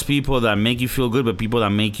 Not just people that make you feel good, but people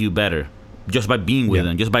that make you better. Just by being with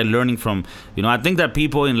them, just by learning from, I think that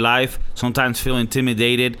people in life sometimes feel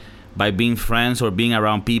intimidated by being friends or being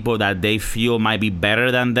around people that they feel might be better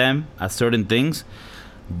than them at certain things.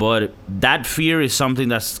 But that fear is something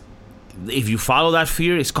that's, if you follow that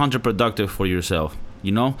fear, it's counterproductive for yourself,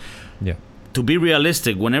 Yeah. To be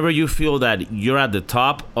realistic, whenever you feel that you're at the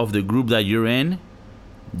top of the group that you're in,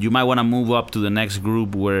 you might want to move up to the next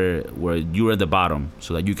group where you're at the bottom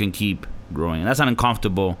so that you can keep growing. And that's an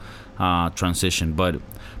uncomfortable transition. But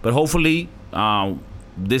hopefully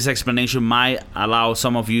this explanation might allow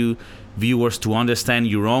some of you viewers to understand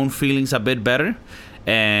your own feelings a bit better.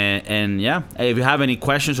 And yeah, if you have any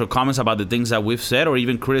questions or comments about the things that we've said or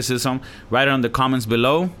even criticism, write it in the comments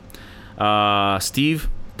below. Steve,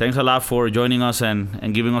 thanks a lot for joining us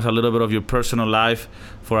and giving us a little bit of your personal life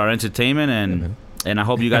for our entertainment. And I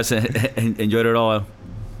hope you guys enjoyed it all.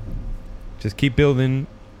 Just keep building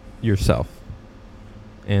yourself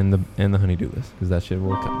and the honey-do list, because that shit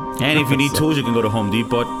will come. And if you need tools, you can go to Home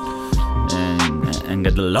Depot and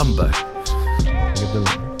get the lumber.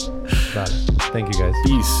 Got it. Thank you, guys.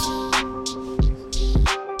 Peace.